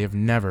me that they have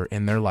never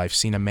in their life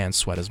seen a man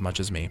sweat as much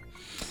as me,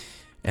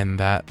 and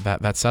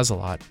that says a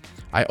lot.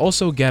 I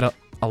also get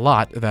a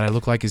lot that I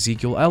look like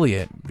Ezekiel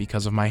Elliott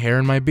because of my hair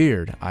and my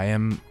beard. I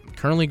am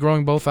currently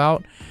growing both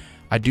out.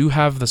 I do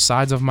have the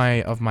sides of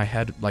my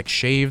head like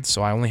shaved,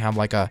 so I only have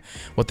like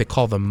what they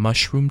call the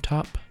mushroom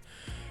top.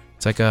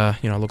 It's like I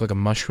look like a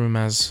mushroom,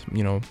 as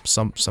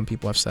some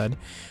people have said,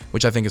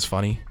 which I think is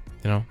funny.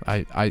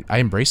 I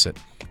embrace it.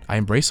 I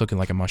embrace looking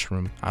like a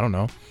mushroom. I don't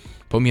know.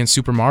 Put me in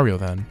Super Mario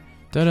then.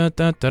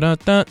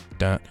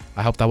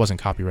 I hope that wasn't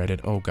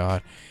copyrighted. Oh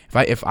god.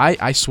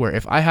 I swear,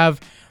 if I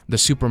have the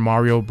Super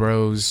Mario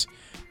Bros.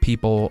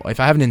 People, if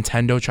I have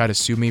Nintendo try to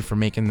sue me for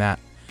making that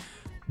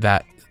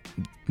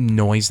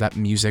noise, that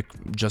music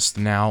just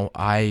now,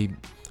 I'm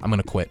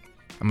gonna quit.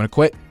 I'm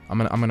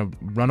gonna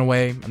run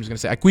away. I'm just gonna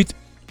say I quit.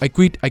 I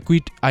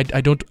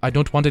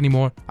don't want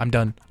anymore. I'm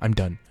done.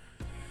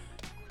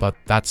 But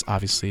that's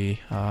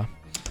obviously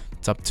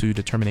it's up to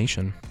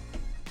determination.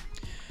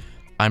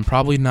 I'm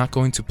probably not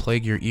going to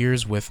plague your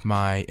ears with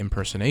my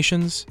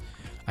impersonations.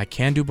 I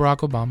can do Barack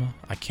Obama.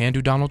 I can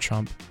do Donald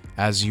Trump,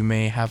 as you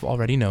may have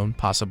already known,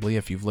 possibly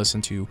if you've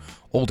listened to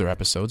older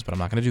episodes, but I'm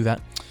not going to do that.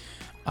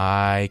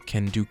 I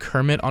can do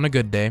Kermit on a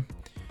good day.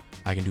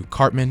 I can do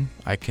Cartman.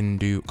 I can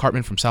do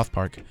Cartman from South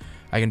Park.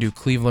 I can do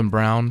Cleveland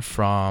Brown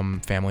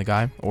from Family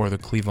Guy or the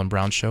Cleveland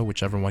Brown Show,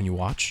 whichever one you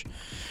watch.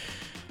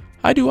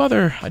 I do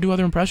other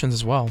impressions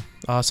as well.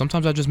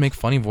 Sometimes I just make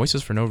funny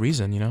voices for no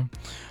reason, you know.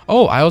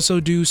 Oh, I also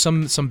do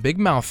some big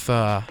mouth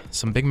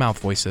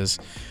voices.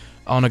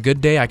 On a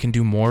good day, I can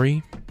do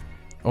Maury,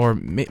 or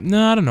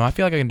no, I don't know. I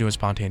feel like I can do it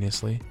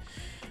spontaneously.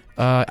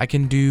 I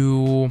can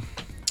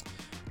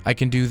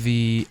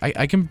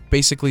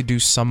basically do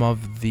some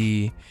of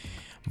the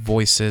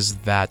voices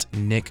that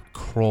Nick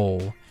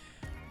Kroll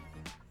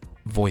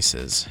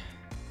voices,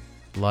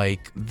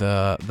 like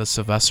the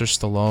Sylvester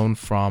Stallone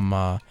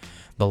from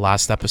the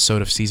last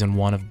episode of season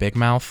 1 of Big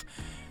Mouth.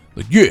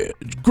 Like, yeah,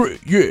 it's great,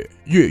 yeah,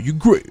 you're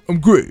great, I'm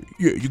great,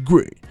 yeah, you're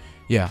great.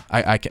 Yeah,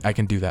 I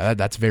can do that.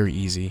 That's very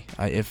easy.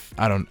 I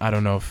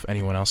don't know if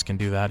anyone else can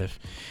do that.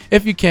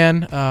 If you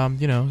can,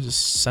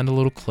 just send a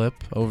little clip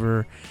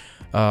over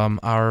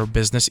our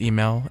business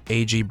email,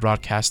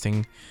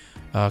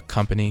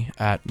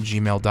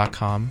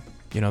 agbroadcastingcompany@gmail.com.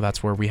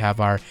 That's where we have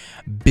our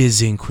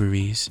biz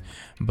inquiries.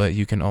 But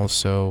you can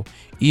also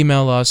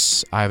email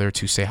us either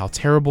to say how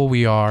terrible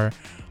we are,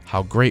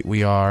 how great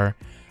we are,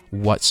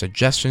 what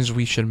suggestions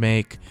we should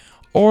make,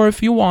 or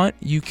if you want,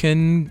 you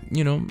can,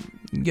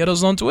 get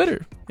us on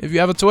Twitter. If you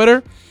have a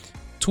Twitter,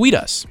 tweet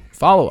us,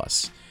 follow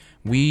us.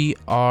 We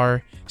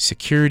are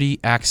Security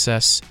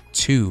Access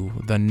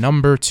 2, the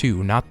number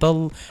 2, not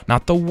the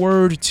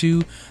word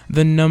 2,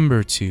 the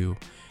number 2.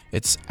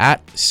 It's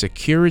at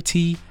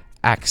Security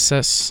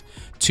Access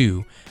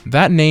 2.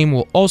 That name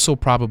will also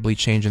probably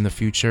change in the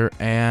future,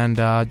 and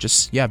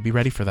be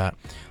ready for that.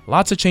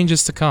 Lots of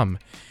changes to come.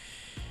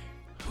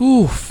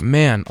 Oof,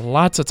 man,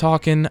 lots of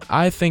talking.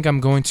 I think I'm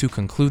going to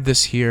conclude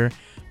this here.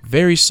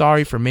 Very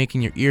sorry for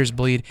making your ears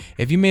bleed.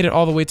 If you made it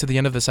all the way to the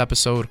end of this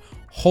episode,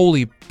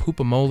 holy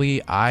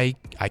poop-a-moly, I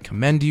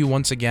commend you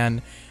once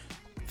again.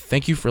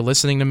 Thank you for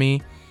listening to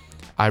me.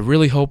 I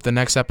really hope the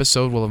next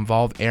episode will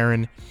involve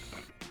Aaron.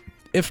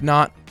 If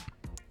not,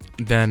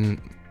 then,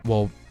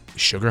 well,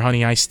 Sugar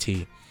Honey Iced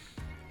Tea.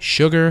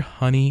 Sugar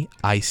Honey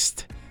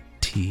Iced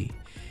Tea.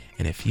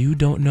 And if you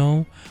don't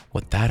know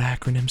what that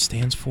acronym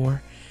stands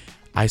for,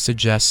 I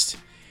suggest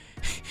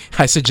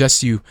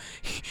you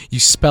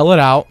spell it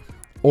out,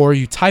 or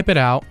you type it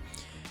out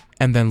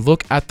and then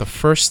look at the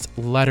first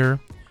letter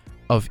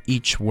of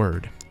each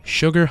word.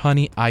 Sugar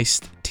Honey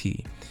Iced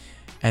Tea.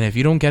 And if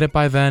you don't get it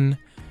by then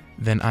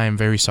I am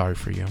very sorry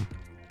for you.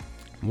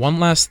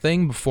 One last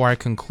thing before I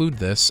conclude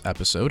this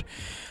episode.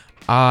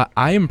 I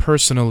am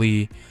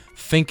personally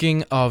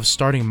thinking of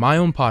starting my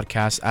own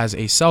podcast as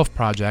a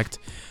self-project.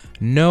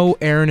 No,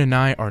 Aaron and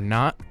I are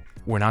not.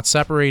 We're not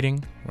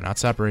separating.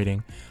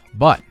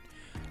 But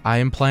I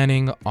am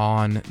planning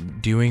on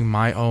doing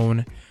my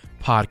own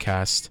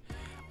podcast.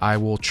 I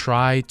will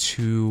try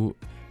to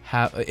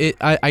have it.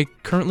 I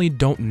currently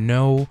don't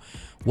know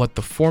what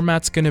the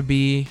format's going to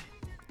be.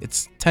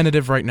 It's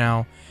tentative right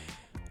now.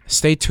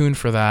 Stay tuned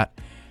for that.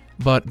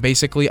 But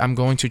basically, I'm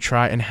going to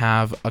try and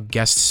have a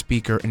guest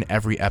speaker in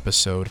every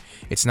episode.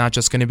 It's not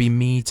just going to be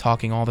me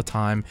talking all the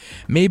time.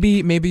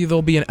 Maybe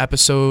there'll be an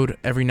episode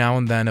every now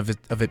and then of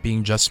it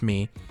being just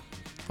me.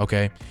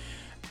 Okay?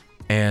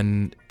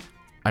 And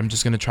I'm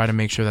just going to try to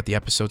make sure that the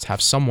episodes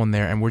have someone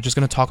there, and we're just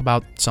going to talk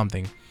about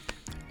something.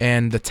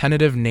 And the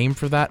tentative name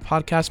for that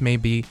podcast may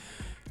be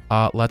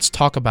Let's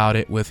Talk About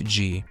It with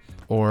G.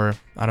 Or,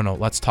 I don't know,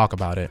 Let's Talk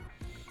About It.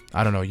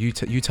 I don't know, you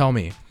tell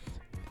me.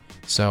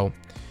 So,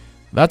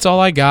 that's all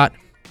I got.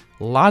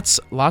 Lots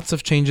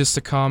of changes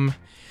to come.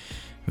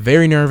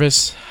 Very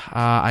nervous.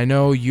 I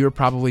know you're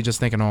probably just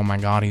thinking, oh my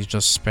god, he's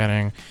just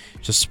spitting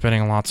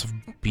lots of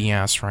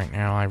BS right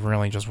now. I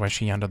really just wish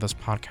he ended this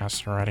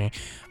podcast already.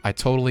 I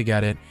totally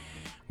get it.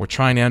 We're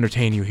trying to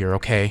entertain you here,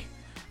 okay?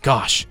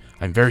 Gosh,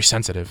 I'm very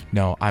sensitive.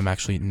 No, I'm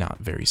actually not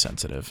very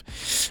sensitive.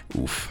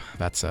 Oof,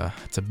 it's a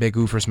big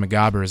oofers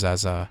McGobbers,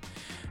 as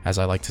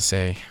I like to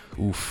say.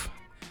 Oof.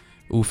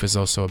 Oof is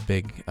also a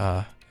big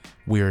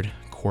weird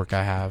quirk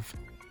I have.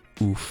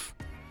 Oof.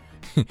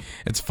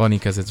 It's funny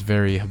because it's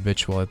very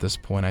habitual at this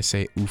point. I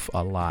say oof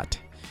a lot.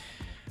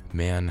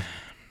 Man.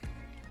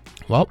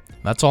 Well,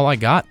 that's all I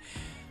got.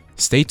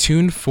 Stay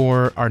tuned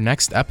for our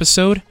next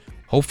episode.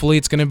 Hopefully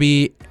it's going to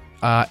be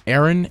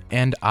Aaron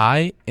and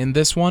I in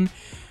this one.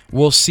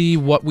 We'll see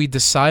what we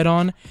decide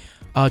on.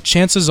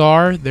 Chances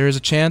are, there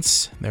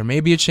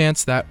may be a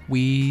chance that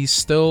we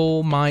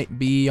still might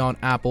be on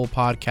Apple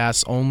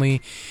Podcasts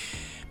only.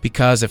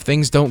 Because if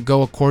things don't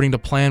go according to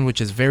plan,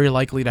 which is very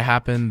likely to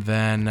happen,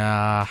 then,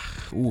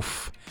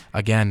 oof.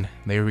 Again,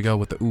 there we go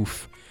with the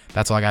oof.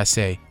 That's all I gotta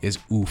say, is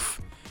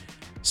oof.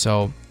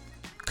 So,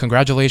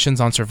 congratulations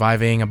on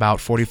surviving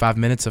about 45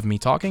 minutes of me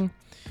talking.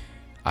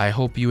 I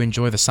hope you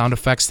enjoy the sound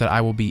effects that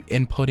I will be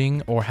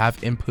inputting or have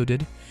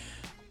inputted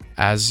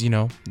as,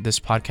 this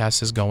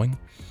podcast is going.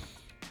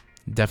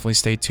 Definitely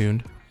stay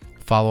tuned.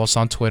 Follow us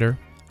on Twitter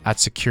at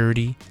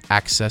Security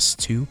Access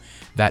 2.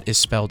 That is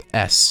spelled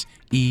SECUI.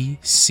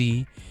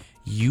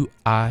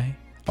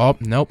 Oh,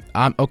 nope.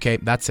 Okay,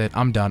 that's it.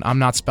 I'm done. I'm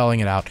not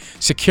spelling it out.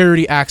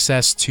 Security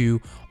Access 2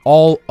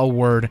 all a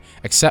word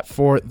except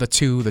for the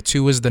 2. The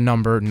 2 is the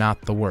number,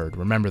 not the word.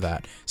 Remember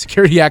that.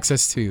 Security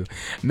access 2.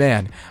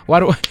 Man, why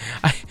do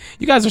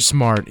you guys are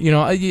smart. You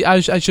know, I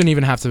shouldn't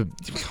even have to.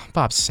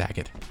 Bob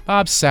Saget.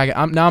 Bob Saget.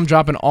 I'm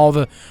dropping all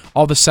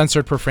the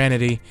censored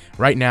profanity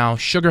right now.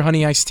 Sugar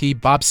Honey Iced Tea.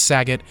 Bob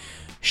Saget.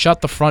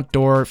 Shut the front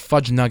door.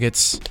 Fudge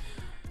Nuggets.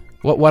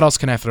 What else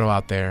can I throw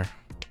out there?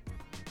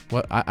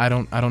 What I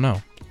don't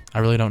know. I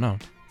really don't know.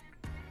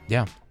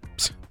 Yeah.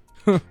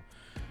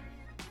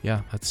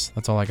 Yeah,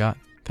 that's all I got.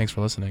 Thanks for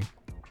listening.